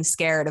fucking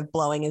scared of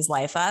blowing his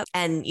life up.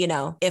 And,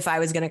 if I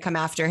was going to come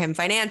after him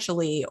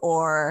financially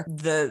or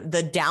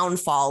the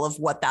downfall of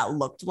what that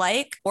looked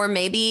like, or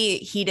maybe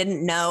he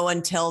didn't know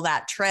until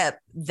that trip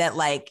that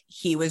like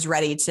he was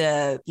ready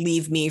to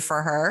leave me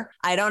for her.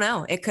 I don't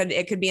know. It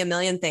could be a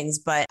million things,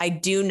 but I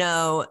do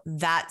know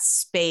that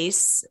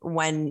space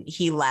when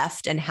he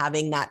left and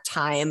having that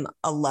time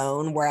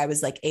alone where I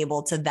was like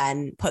able to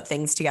then put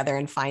things together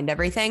and find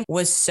everything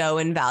was so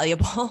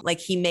invaluable. Like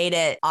he made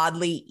it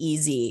oddly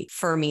easy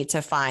for me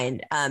to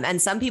find.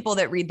 And some people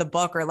that read the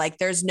book are like,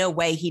 there's no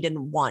way he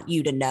didn't want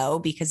you to know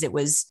because it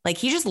was like,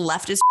 he just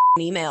left his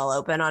email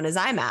open on his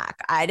iMac.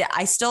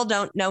 I still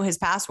don't know his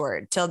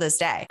password till this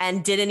day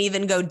and didn't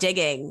even go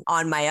digging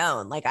on my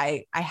own. Like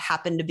I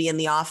happened to be in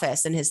the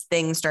office and his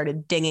thing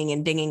started dinging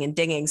and dinging and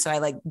dinging. So I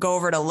like go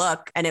over to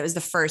look and it was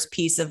the first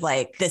piece of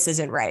like, this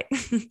isn't right.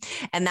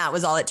 And that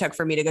was all it took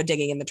for me to go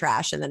digging in the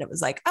trash. And then it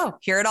was like, oh,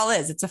 here it all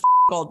is. It's a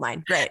gold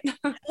mine. Great.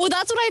 Well,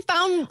 that's what I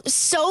found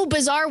so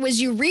bizarre was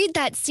you read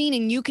that scene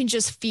and you can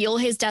just feel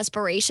his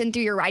desperation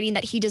through your writing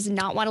that he does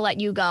not want to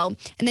let you go.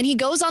 And then he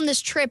goes on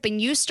this trip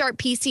and you start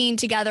piecing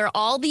together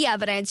all the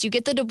evidence. You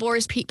get the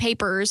divorce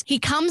papers. He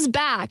comes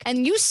back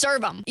and you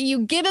serve him. You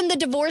give him the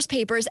divorce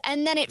papers.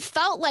 And then it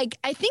felt like,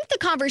 I think the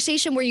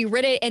conversation where you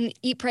read it in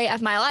Eat, Pray,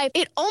 F My Life,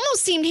 it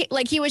almost seemed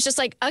like he was just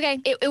like, okay.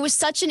 It was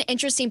such an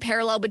interesting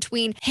parallel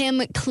between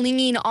him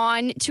clinging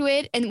on to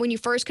it and when you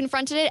first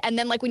confronted it. And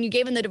then like when you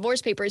gave him the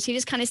divorce papers, he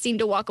just kind of seemed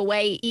to walk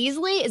away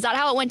easily. Is that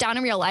how it went down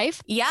in real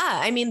life? Yeah.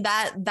 I mean,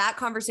 that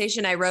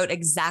conversation I wrote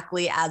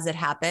exactly as it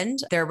happened.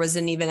 There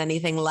wasn't even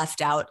anything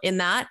left out in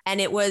that.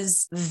 And it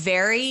was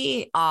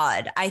very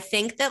odd. I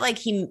think that like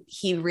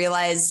he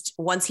realized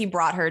once he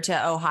brought her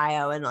to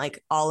Ohio and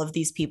like all of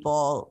these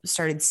people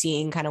started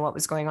seeing kind of what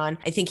was going on,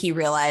 I think he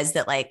realized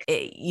that like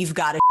you've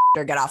got to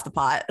or get off the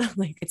pot.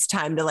 Like it's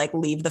time to like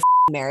leave the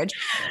marriage.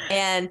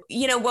 And,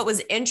 what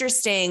was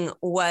interesting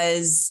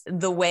was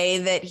the way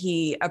that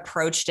he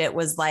approached it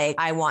was like,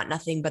 I want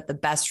nothing but the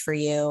best for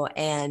you.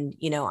 And,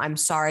 I'm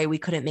sorry we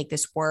couldn't make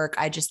this work.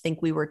 I just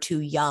think we were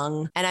too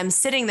young. And I'm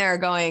sitting there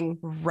going,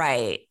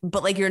 right.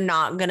 But like, you're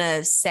not going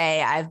to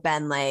say I've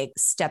been like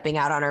stepping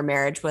out on our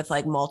marriage with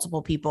like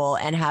multiple people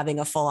and having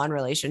a full on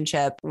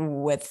relationship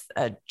with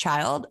a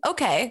child.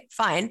 Okay,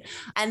 fine.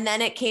 And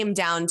then it came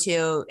down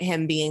to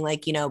him being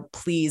like,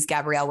 please,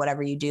 Gabrielle,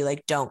 whatever you do,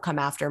 like, don't come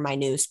after my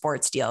new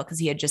sports deal. Cause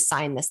he had just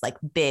signed this like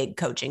big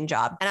coaching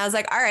job. And I was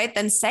like, all right,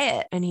 then say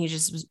it. And he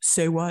just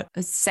say what?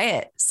 Say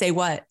it. Say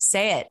what?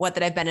 Say it. What,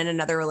 that I've been in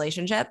another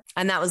relationship?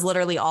 And that was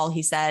literally all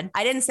he said.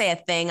 I didn't say a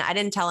thing. I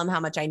didn't tell him how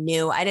much I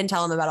knew. I didn't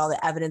tell him about all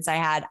the evidence I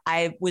had.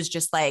 I was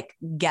just like,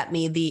 get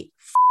me the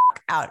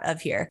out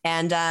of here.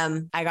 And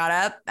I got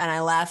up and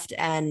I left,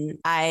 and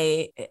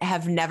I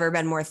have never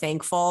been more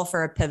thankful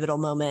for a pivotal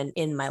moment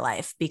in my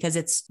life,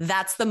 because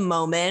that's the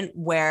moment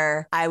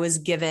where I was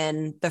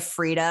given the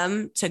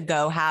freedom to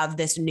go have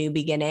this new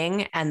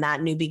beginning. And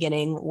that new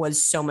beginning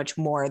was so much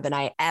more than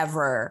I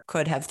ever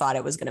could have thought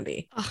it was going to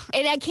be.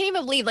 And I can't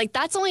even believe, like,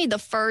 that's only the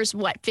first,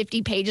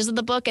 50 pages of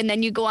the book. And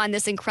then you go on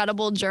this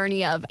incredible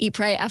journey of Eat,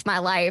 Pray, F My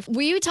Life.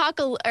 Will you talk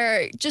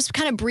or just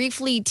kind of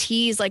briefly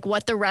tease like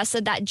what the rest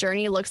of that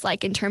journey looks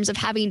like in terms of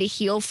having to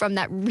heal from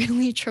that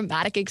really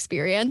traumatic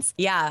experience?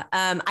 Yeah.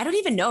 I don't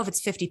even know if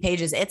it's 50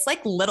 pages. It's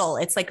like little,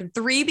 it's like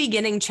 3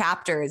 beginning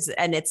chapters,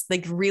 and it's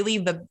like really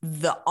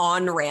the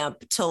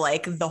on-ramp to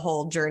like the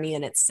whole journey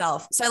in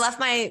itself. So I left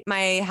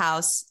my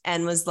house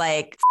and was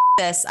like,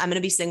 this, I'm going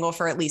to be single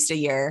for at least a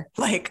year.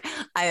 Like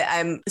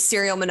I'm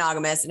serial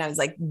monogamous. And I was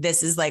like,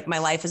 this is like, my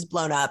life is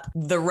blown up.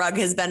 The rug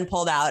has been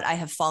pulled out. I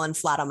have fallen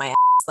flat on my ass.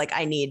 Like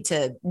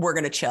we're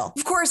going to chill.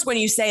 Of course, when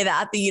you say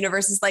that, the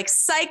universe is like,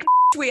 psych,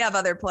 we have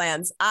other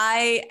plans.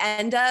 I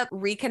end up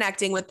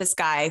reconnecting with this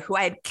guy who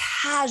I had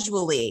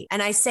casually,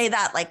 and I say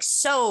that like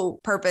so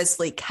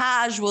purposely,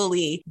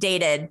 casually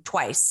dated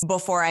twice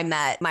before I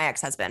met my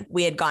ex-husband.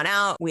 We had gone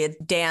out, we had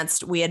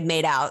danced, we had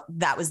made out.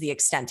 That was the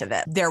extent of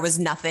it. There was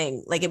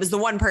nothing, like it was the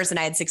one person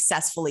I had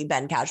successfully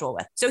been casual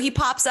with. So he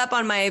pops up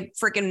on my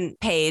freaking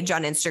page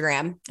on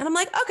Instagram, and I'm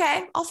like,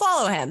 okay, I'll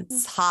follow him.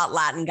 This hot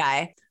Latin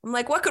guy. I'm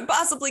like, what could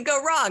possibly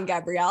go wrong,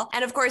 Gabrielle?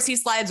 And of course, he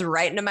slides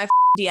right into my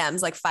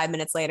DMs like 5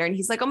 minutes later. And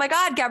he's like, oh my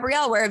God,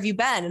 Gabrielle, where have you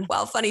been?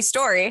 Well, funny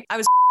story. I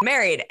was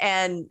married.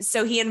 And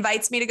so he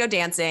invites me to go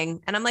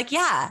dancing. And I'm like,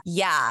 yeah,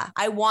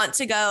 I want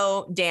to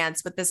go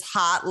dance with this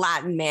hot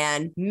Latin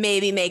man,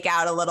 maybe make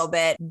out a little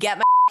bit, get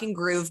my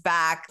groove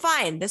back.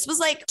 Fine. This was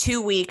like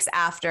 2 weeks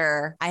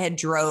after I had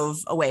drove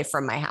away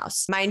from my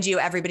house. Mind you,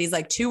 everybody's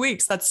like 2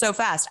 weeks. That's so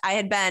fast. I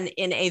had been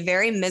in a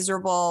very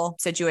miserable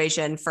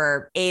situation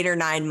for 8 or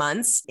 9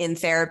 months in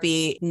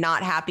therapy,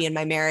 not happy in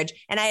my marriage.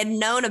 And I had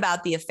known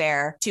about the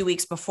affair 2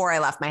 weeks before I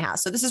left my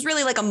house. So this is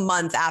really like a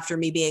month after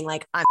me being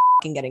like, I'm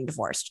getting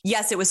divorced.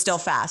 Yes, it was still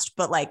fast,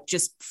 but like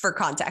just for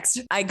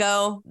context,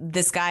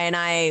 this guy and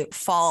I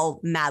fall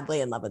madly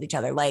in love with each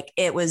other. Like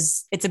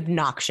it's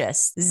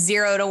obnoxious.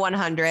 0 to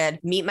 100,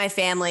 meet my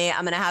family.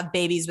 I'm going to have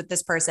babies with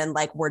this person.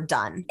 Like we're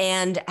done,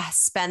 and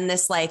spend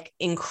this like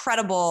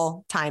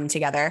incredible time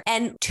together.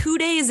 And 2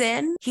 days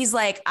in, he's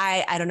like,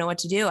 I don't know what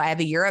to do. I have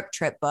a Europe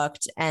trip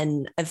booked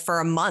and for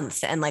a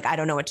month. And like, I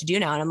don't know what to do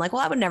now. And I'm like,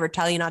 well, I would never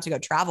tell you not to go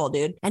travel,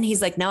 dude. And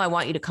he's like, no, I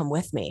want you to come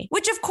with me,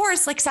 which of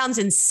course like sounds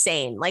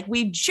insane. Like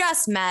we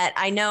just met.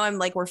 I know I'm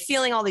like, we're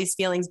feeling all these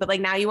feelings, but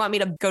like now you want me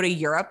to go to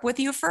Europe with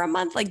you for a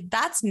month? Like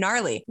that's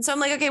gnarly. And so I'm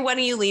like, okay, when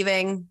are you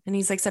leaving? And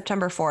he's like,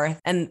 September 4th,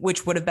 and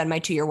which would have been my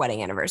 2-year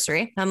wedding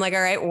anniversary. And I'm like,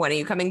 all right, when are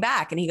you coming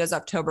back? And he goes,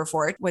 October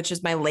 4th, which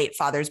is my late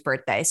father's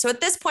birthday. So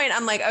at this point,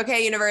 I'm like,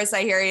 okay, universe,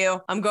 I hear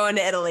you. I'm going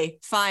to Italy.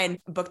 Fine.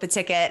 Book the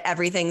ticket.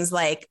 Everything's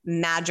like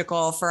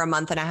magical for a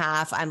month and a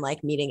half. I'm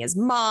like meeting his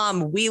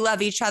mom. We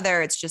love each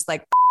other. It's just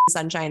like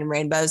sunshine and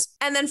rainbows.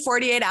 And then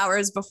 48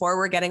 hours before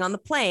we're getting on the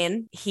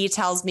plane, he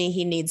tells me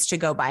he needs to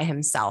go by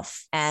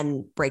himself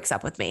and breaks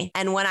up with me.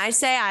 And when I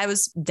say I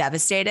was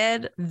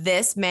devastated,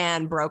 this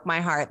man broke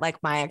my heart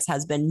like my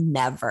ex-husband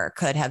never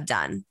could have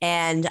done.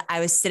 And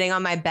I was sitting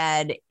on my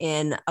bed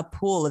in a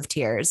pool of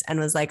tears and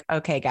was like,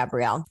 okay,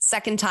 Gabrielle,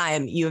 second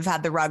time you have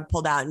had the rug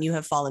pulled out and you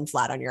have fallen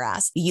flat on your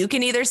ass. You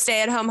can either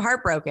stay at home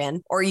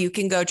heartbroken, or you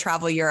can go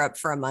travel Europe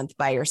for a month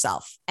by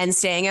yourself. And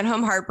staying at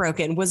home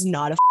heartbroken was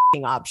not a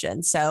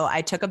option. So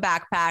I took a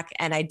backpack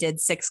and I did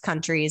 6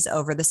 countries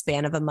over the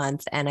span of a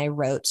month, and I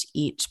wrote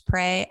Eat,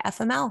 Pray,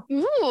 FML.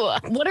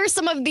 Ooh, what are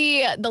some of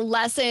the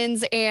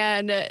lessons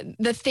and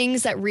the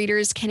things that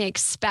readers can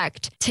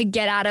expect to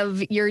get out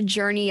of your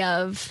journey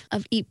of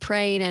Eat,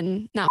 Pray,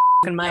 and not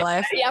in my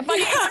life? Yeah.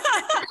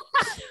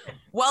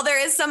 Well,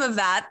 there is some of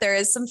that. There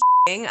is some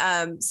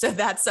so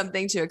that's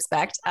something to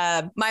expect.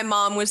 My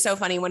mom was so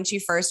funny when she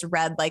first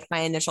read like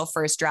my initial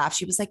first draft.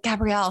 She was like,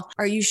 Gabrielle,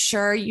 are you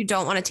sure you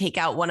don't want to take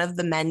out one of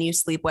the men you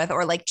sleep with,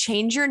 or like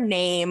change your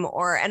name?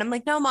 And I'm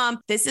like, no,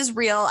 mom, this is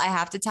real. I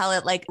have to tell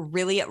it like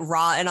really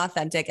raw and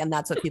authentic. And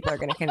that's what people are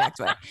going to connect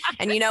with.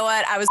 And you know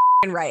what? I was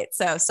right.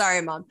 So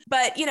sorry, mom.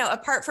 But,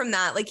 apart from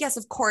that, like, yes,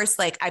 of course,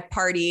 like I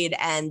partied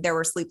and there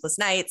were sleepless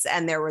nights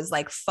and there was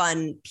like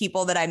fun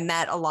people that I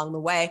met along the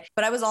way.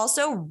 But I was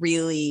also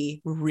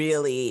really,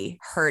 really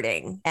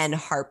hurting and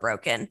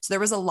heartbroken. So there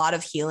was a lot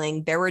of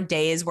healing. There were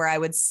days where I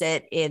would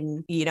sit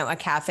in, a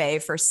cafe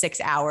for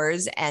 6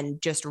 hours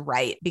and just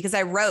write, because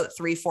I wrote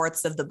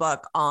 3/4 of the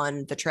book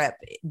on the trip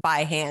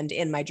by hand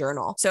in my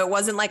journal. So it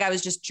wasn't like I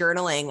was just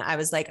journaling. I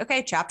was like,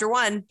 okay, chapter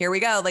 1, here we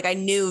go. Like I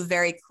knew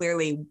very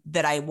clearly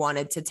that I wanted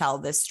wanted to tell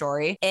this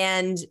story.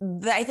 And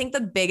I think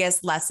the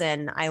biggest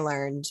lesson I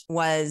learned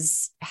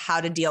was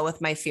how to deal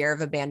with my fear of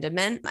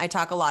abandonment. I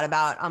talk a lot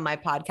about on my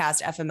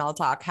podcast, FML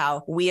Talk,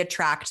 how we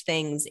attract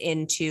things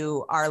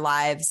into our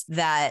lives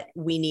that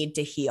we need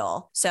to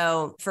heal.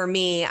 So for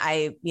me,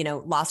 I,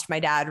 lost my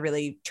dad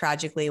really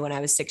tragically when I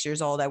was 6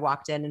 years old. I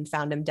walked in and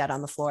found him dead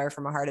on the floor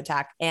from a heart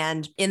attack.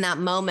 And in that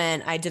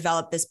moment, I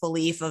developed this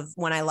belief of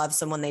when I love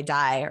someone, they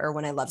die, or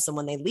when I love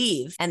someone, they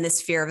leave. And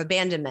this fear of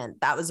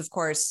abandonment, that was, of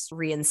course,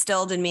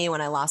 reinstilled in me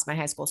when I lost my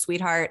high school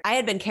sweetheart. I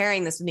had been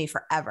carrying this with me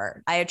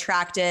forever. I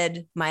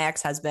attracted my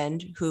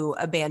ex-husband who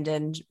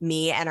abandoned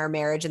me and our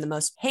marriage in the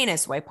most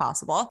heinous way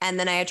possible. And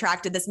then I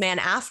attracted this man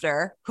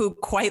after who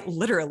quite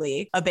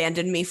literally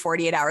abandoned me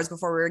 48 hours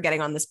before we were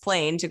getting on this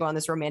plane to go on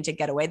this romantic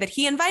getaway that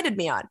he invited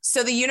me on.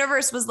 So the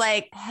universe was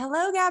like,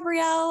 hello,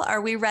 Gabrielle,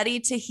 are we ready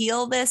to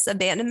heal this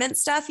abandonment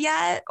stuff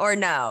yet? Or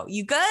no,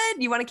 you good?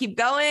 You want to keep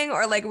going?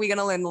 Or like, are we going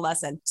to learn the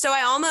lesson? So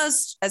I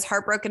almost, as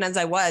heartbroken as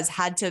I was,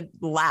 had to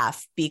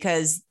laugh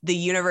because the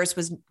universe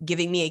was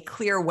giving me a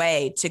clear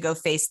way to go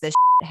face this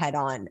head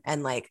on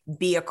and like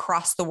be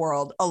across the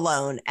world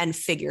alone and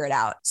figure it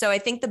out. So I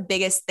think the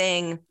biggest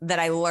thing that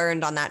I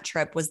learned on that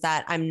trip was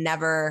that I'm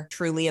never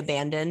truly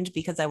abandoned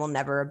because I will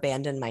never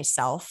abandon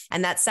myself.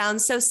 And that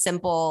sounds so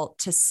simple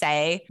to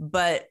say,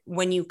 but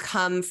when you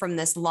come from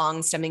this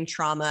long stemming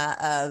trauma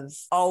of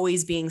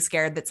always being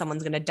scared that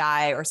someone's going to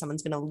die or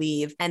someone's going to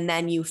leave, and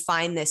then you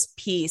find this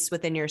peace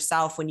within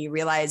yourself when you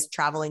realize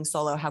traveling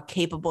solo, how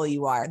capable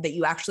you are, that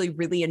you actually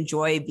really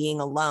enjoy being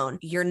alone,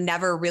 you're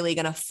never really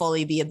going to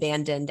fully be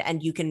abandoned.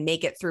 And you can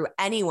make it through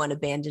anyone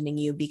abandoning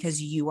you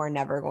because you are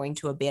never going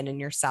to abandon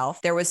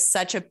yourself. There was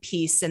such a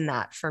peace in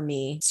that for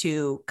me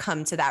to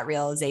come to that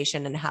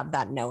realization and have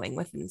that knowing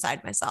within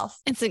inside myself.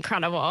 It's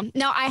incredible.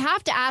 Now, I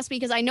have to ask,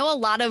 because I know a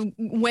lot of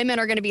women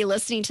are going to be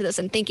listening to this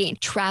and thinking,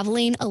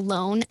 traveling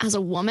alone as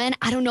a woman,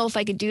 I don't know if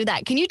I could do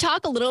that. Can you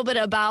talk a little bit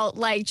about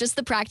like just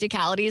the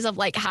practicalities of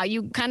like how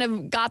you kind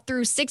of got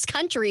through 6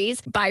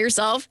 countries by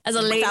yourself as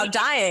a lady? Without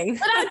dying.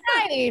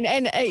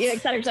 And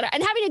et cetera,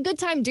 and having a good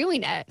time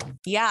doing it.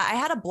 Yeah, I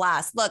had a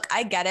blast. Look,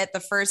 I get it. The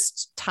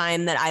first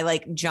time that I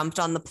like jumped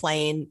on the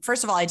plane,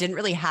 first of all, I didn't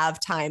really have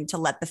time to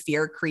let the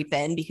fear creep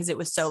in because it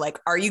was so like,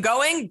 are you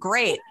going?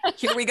 Great.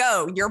 Here we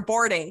go. You're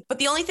boarding. But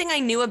the only thing I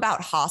knew about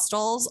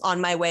hostels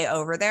on my way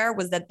over there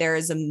was that there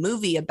is a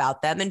movie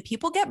about them and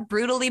people get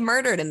brutally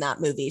murdered in that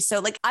movie. So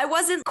like, I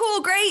wasn't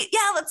cool. Great.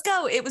 Yeah, let's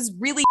go. It was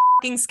really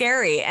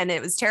scary and it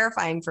was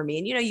terrifying for me.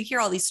 And you hear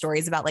all these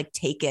stories about like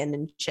Taken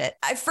and shit.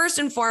 First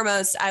and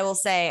foremost, I will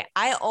say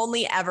I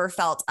only ever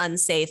felt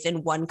unsafe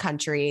in one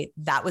country.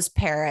 That was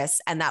Paris.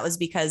 And that was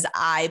because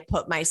I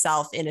put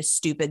myself in a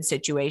stupid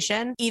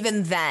situation.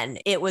 Even then,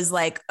 it was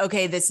like,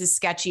 okay, this is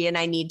sketchy and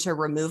I need to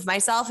remove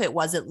myself. It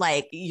wasn't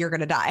like you're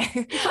going to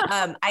die.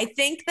 I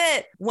think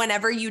that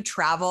whenever you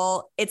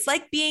travel, it's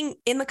like being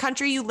in the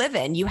country you live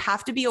in. You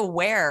have to be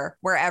aware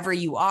wherever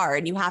you are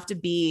and you have to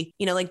be,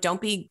 like,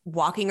 don't be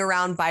walking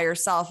around by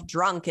yourself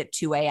drunk at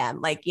 2 a.m.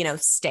 Like,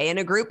 stay in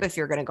a group if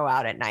you're going to go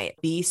out at night.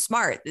 Be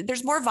smart.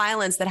 There's more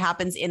violence that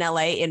happens in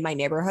LA in my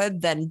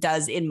neighborhood than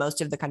does in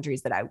most of the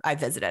countries that I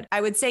visited.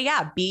 I would say,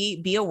 yeah,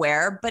 be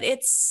aware, but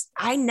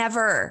I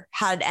never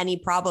had any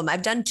problem.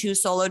 I've done 2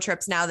 solo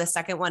trips now. The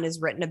second one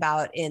is written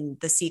about in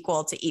the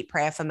sequel to Eat,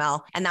 Pray,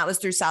 FML. And that was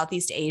through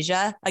Southeast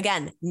Asia.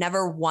 Again,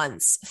 never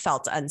once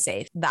felt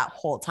unsafe that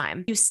whole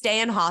time. You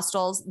stay in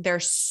hostels. They're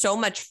so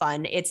much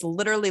fun. It's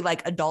literally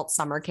like adult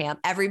summer camp.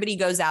 Everybody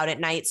goes out at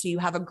night. So you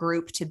have a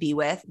group to be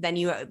with. Then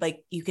you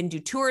can do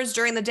tours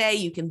during the day.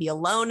 You can be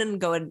alone and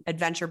go and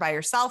adventure by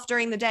yourself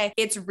during the day.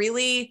 It's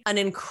really an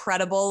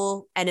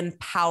incredible and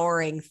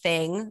empowering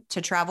thing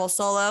to travel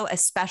solo,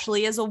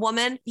 especially as a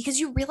woman, because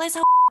you realize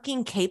how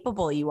fucking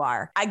capable you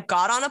are. I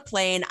got on a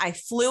plane. I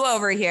flew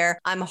over here.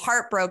 I'm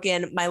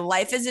heartbroken. My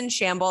life is in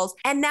shambles.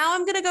 And now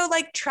I'm going to go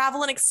like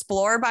travel and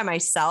explore by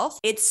myself.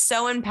 It's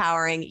so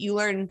empowering. You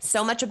learn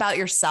so much about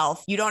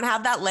yourself. You don't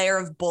have that layer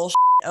of bullshit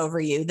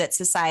over you that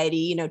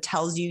society,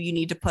 tells you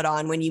need to put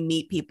on when you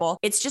meet people.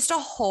 It's just a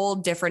whole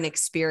different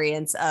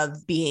experience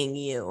of being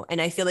you. And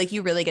I feel like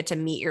you really get to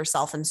meet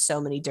yourself in so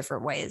many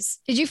different ways.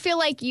 Did you feel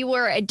like you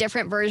were a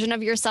different version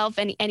of yourself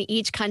in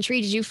each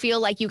country? Did you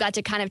feel like you got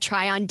to kind of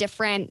try on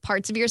different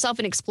parts of yourself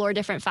and explore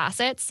different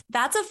facets?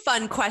 That's a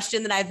fun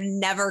question that I've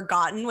never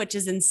gotten, which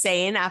is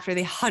insane after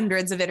the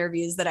hundreds of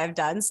interviews that I've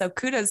done. So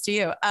kudos to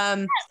you.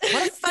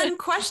 What a fun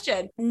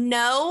question.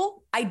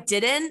 No, I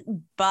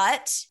didn't,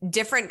 but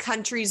different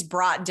countries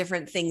brought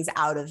different things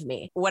out of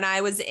me. When I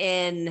was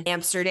in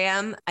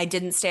Amsterdam, I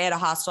didn't stay at a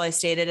hostel. I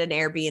stayed at an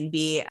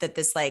Airbnb that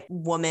this like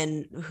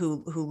woman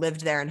who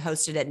lived there and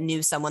hosted it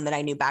knew someone that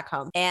I knew back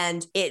home.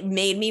 And it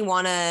made me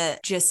want to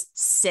just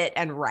sit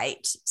and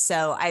write.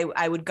 So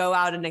I would go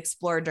out and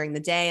explore during the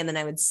day and then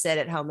I would sit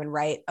at home and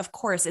write. Of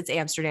course, it's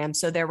Amsterdam.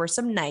 So there were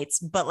some nights,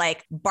 but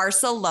like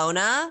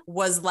Barcelona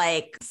was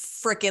like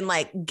freaking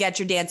like get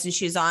your dancing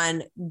shoes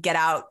on, get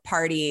out,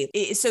 party.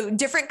 So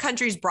different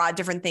countries brought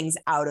different things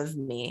out of me.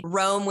 me.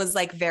 Rome was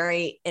like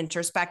very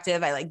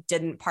introspective. I like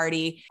didn't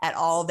party at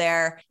all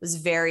there. It was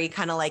very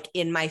kind of like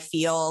in my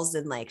feels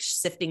and like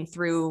sifting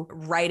through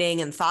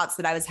writing and thoughts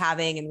that I was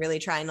having and really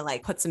trying to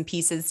like put some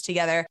pieces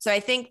together. So I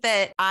think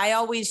that I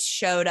always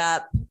showed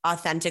up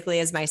authentically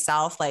as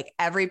myself. Like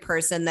every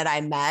person that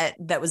I met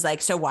that was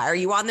like, so why are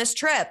you on this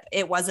trip?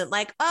 It wasn't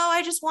like, oh,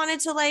 I just wanted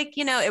to like,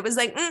 it was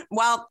like,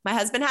 well, my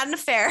husband had an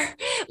affair.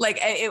 Like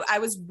I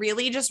was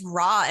really just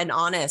raw and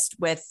honest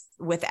with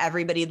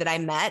everybody that I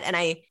met. And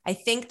I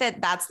think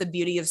that that's the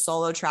beauty of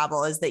solo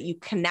travel, is that you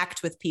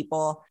connect with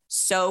people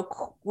so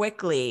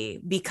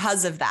quickly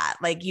because of that.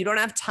 Like you don't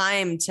have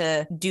time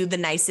to do the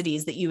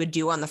niceties that you would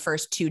do on the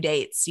first 2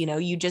 dates.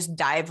 You just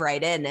dive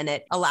right in, and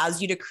it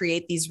allows you to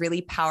create these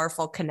really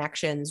powerful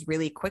connections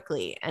really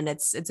quickly. And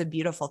it's a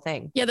beautiful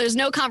thing. Yeah. There's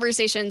no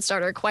conversation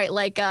starter quite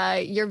like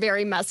you're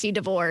very messy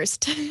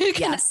divorced.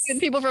 Yes. With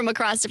people from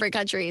across different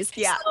countries.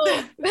 Yeah.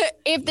 So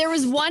if there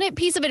was one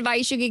piece of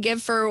advice you could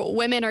give for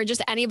women or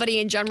just anybody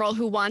in general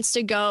who wants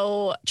to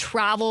go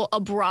travel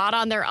abroad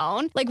on their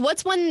own, like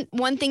what's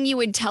one thing you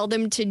would tell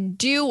them to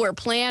do or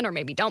plan, or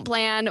maybe don't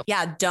plan?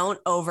 Yeah, don't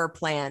over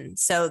plan.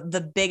 So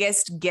the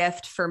biggest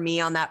gift for me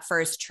on that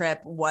first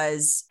trip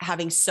was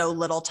having so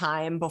little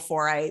time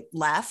before I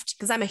left,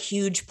 because I'm a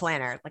huge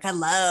planner. Like I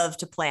love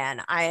to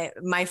plan.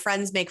 My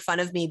friends make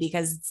fun of me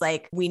because it's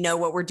like, we know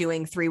what we're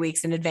doing 3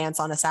 weeks in advance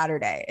on a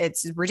Saturday.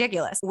 It's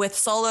ridiculous. With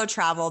solo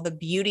travel, the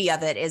beauty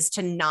of it is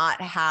to not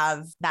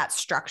have that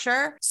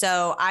structure.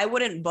 So I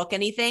wouldn't book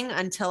anything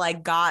until I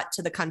got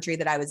to the country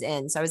that I was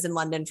in. So I was in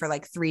London for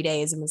like 3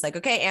 days and was like,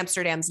 okay,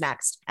 Amsterdam's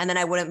next. And then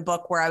I wouldn't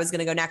book where I was going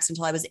to go next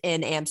until I was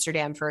in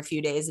Amsterdam for a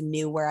few days and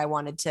knew where I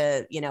wanted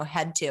to,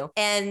 head to.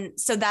 And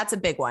so that's a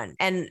big one.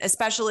 And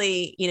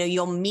especially,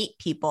 you'll meet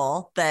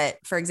people that,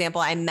 for example,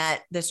 I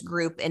met this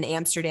group in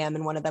Amsterdam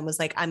and one of them was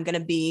like, I'm going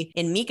to be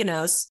in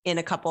Mykonos in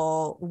a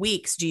couple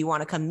weeks. Do you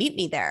want to come meet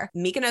me there?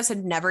 Mykonos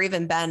had never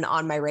even been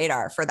on my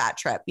radar for that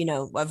trip,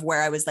 of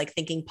where I was like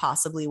thinking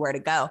possibly where to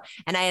go.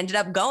 And I ended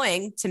up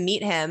going to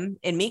meet him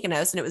in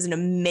Mykonos, and it was an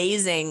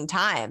amazing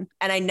time.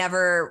 And I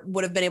never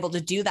would have been able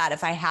to do that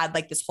if I had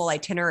like this whole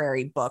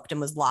itinerary booked and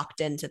was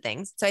locked into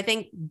things. So I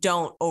think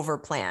don't over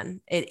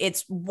plan.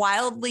 It's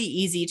wildly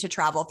easy to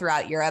travel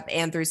throughout Europe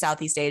and through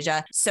Southeast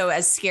Asia. So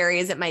as scary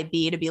as it might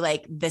be to be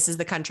like, this is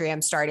the country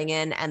I'm starting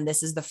in and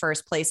this is the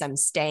first place I'm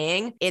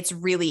staying, it's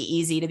really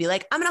easy to be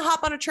like, I'm going to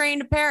hop on a train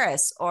to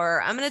Paris,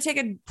 or I'm going to take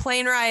an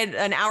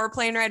hour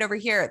plane ride over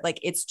here. Like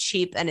it's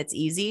cheap and it's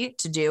easy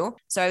to do.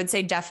 So I would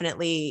say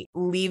definitely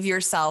leave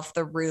yourself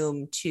the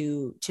room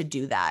to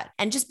do that,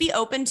 and just be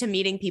open to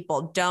meeting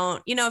people.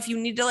 Don't, if you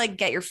need to like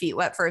get your feet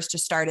wet first to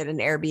start at an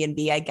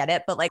Airbnb, I get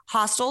it. But like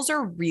hostels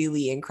are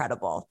really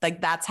incredible.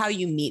 Like that's how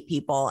you meet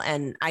people.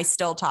 And I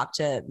still talk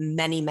to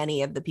many,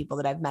 many of the people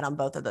that I've met on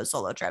both of those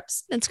solo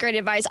trips. That's great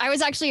advice. I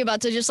was actually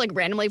about to just like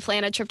randomly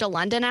plan a trip to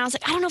London. I was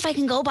like, I don't know if I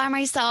can go by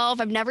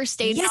myself. I've never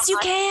stayed. Yes, you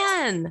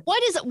can.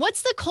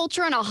 What's the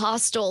culture in a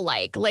hostel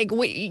like? Like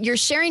you're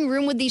sharing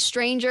room with these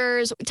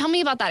strangers. Tell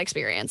me about that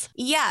experience.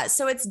 Yeah.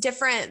 So it's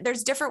different.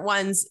 There's different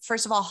ones.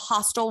 First of all,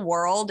 Hostel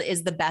World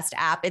is the best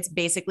app. It's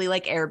basically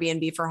like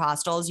Airbnb for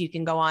hostels. You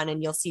can go on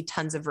and you'll see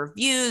tons of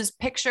reviews,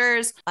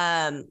 pictures,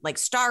 like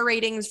star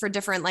ratings for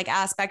different like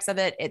aspects of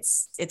it.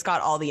 It's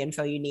got all the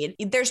info you need.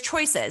 There's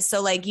choices.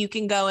 So like you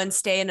can go and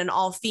stay in an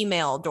all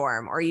female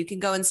dorm, or you can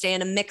go and stay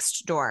in a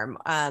mixed dorm.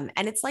 And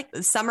it's like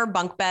some are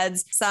bunk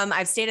beds.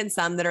 I've stayed in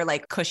some that are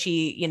like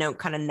cushy,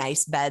 kind of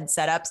nice bed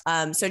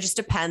setups. So it just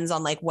depends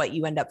on like what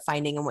you end up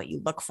finding and what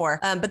you look for.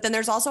 But then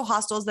there's also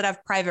hostels that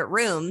have private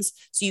rooms.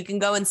 So you can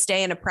go and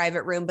stay in a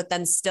private room, but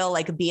then still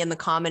like be in the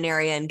common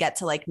area and get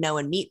to like know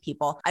and meet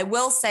people. I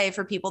will say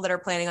for people that are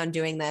planning on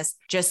doing this,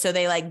 just so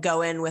they like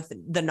go in with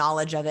the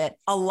knowledge of it,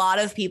 a lot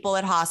of people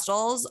at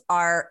hostels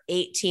are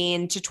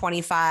 18 to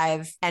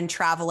 25 and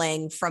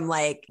traveling from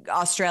like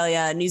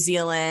Australia, New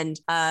Zealand.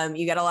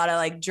 You get a lot of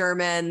like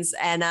Germans,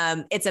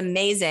 and it's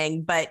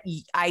amazing. But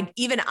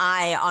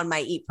I on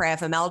my Eat Pray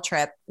FML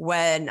trip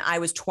when I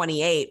was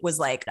 28 was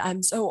like,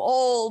 I'm so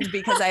old,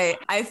 because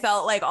I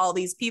felt like all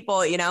these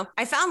people,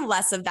 I found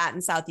less of that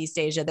in Southeast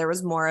Asia. There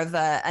was more of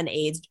an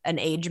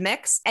age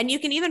mix. And you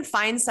can even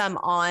find some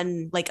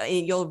on like,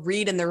 you'll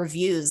read in the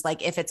reviews,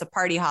 like if it's a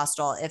party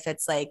hostel, if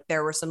it's like,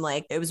 there were some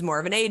like, it was more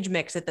of an age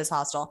mix at this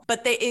hostel,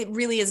 but it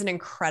really is an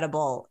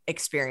incredible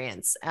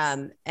experience.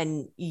 And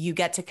you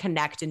get to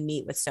connect and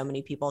meet with so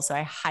many people. So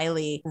I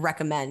highly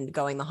recommend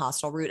going the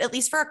hostel route, at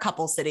least for a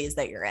couple cities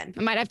that you're in.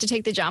 I might have to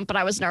take the jump, but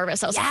I was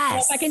nervous. I was like,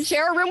 Yes. oh, if I can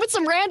share a room with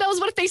some randos,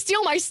 what if they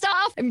steal my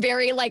stuff? I'm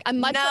very like, I'm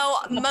much.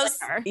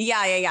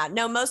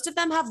 No, most of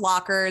them have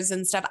lockers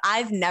and stuff.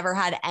 I've never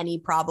had any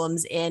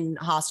problems in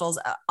hostels.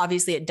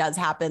 Obviously it does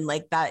happen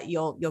like that.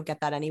 You'll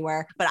get that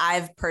anywhere, but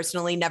I've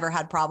personally never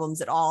had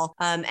problems at all.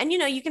 And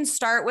you can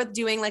start with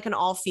doing like an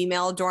all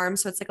female dorm.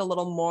 So it's like a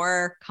little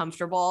more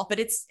comfortable, but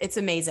it's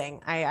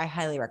amazing. I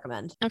highly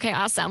recommend. Okay,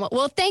 awesome.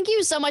 Well, thank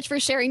you so much for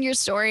sharing your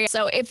story.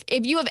 So if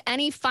you have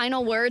any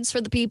final words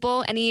for the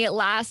people, any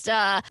last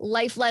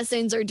life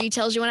lessons or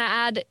details you want to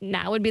add,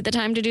 now would be the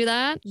time to do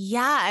that.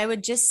 Yeah, I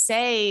would just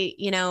say,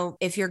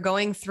 if you're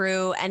going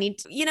through any,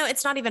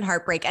 it's not even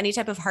heartbreak, any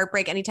type of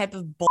heartbreak, any type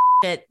of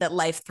bullshit that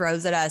life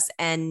throws at us,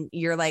 and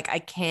you're like, I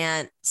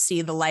can't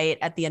see the light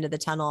at the end of the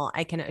tunnel.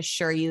 I can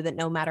assure you that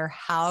no matter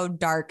how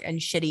dark and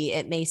shitty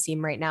it may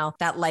seem right now,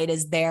 that light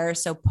is there.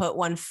 So put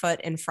one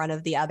foot in front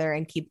of the other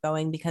and keep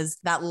going, because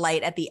that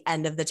light at the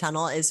end of the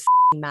tunnel is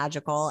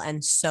magical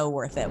and so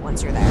worth it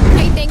once you're there.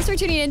 Hey, thanks for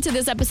tuning into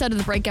this episode of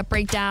the Breakup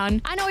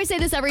Breakdown. I know I say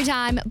this every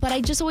time, but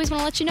I just always want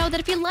to let you know that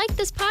if you like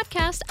this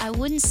podcast, I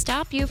wouldn't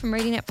stop you from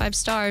rating it 5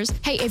 stars.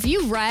 Hey, if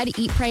you've read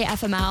Eat, Pray,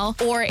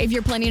 FML, or if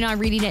you're planning on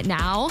reading it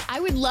now, I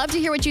would love to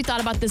hear what you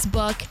thought about this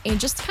book and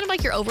just kind of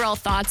like your overall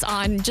thoughts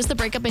on just the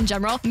breakup in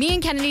general. Me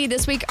and Kennedy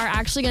this week are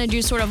actually going to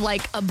do sort of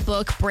like a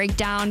book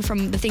breakdown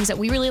from the things that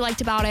we really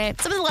liked about it,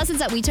 some of the lessons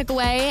that we took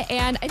away,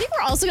 and I think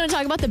we're also going to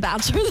talk about The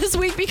Bachelor this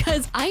week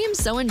because I am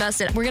so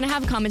invested. We're going to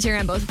have commentary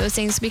on both of those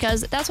things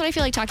because that's what I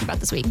feel like talking about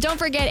this week. Don't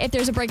forget, if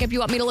there's a breakup you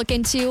want me to look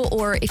into,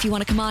 or if you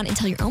want to come on and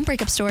tell your own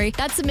breakup story,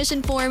 that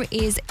submission form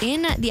is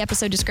in the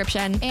episode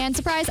description. And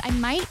surprise, I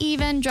might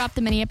even drop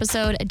the mini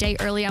episode a day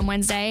early on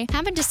Wednesday.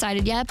 Haven't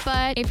decided yet,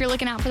 but if you're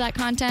looking out for that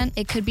content,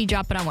 it could be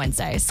dropping on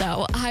Wednesday.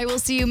 So I will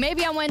see you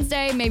maybe on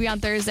Wednesday, maybe on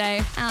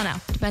Thursday. I don't know.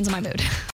 Depends on my mood.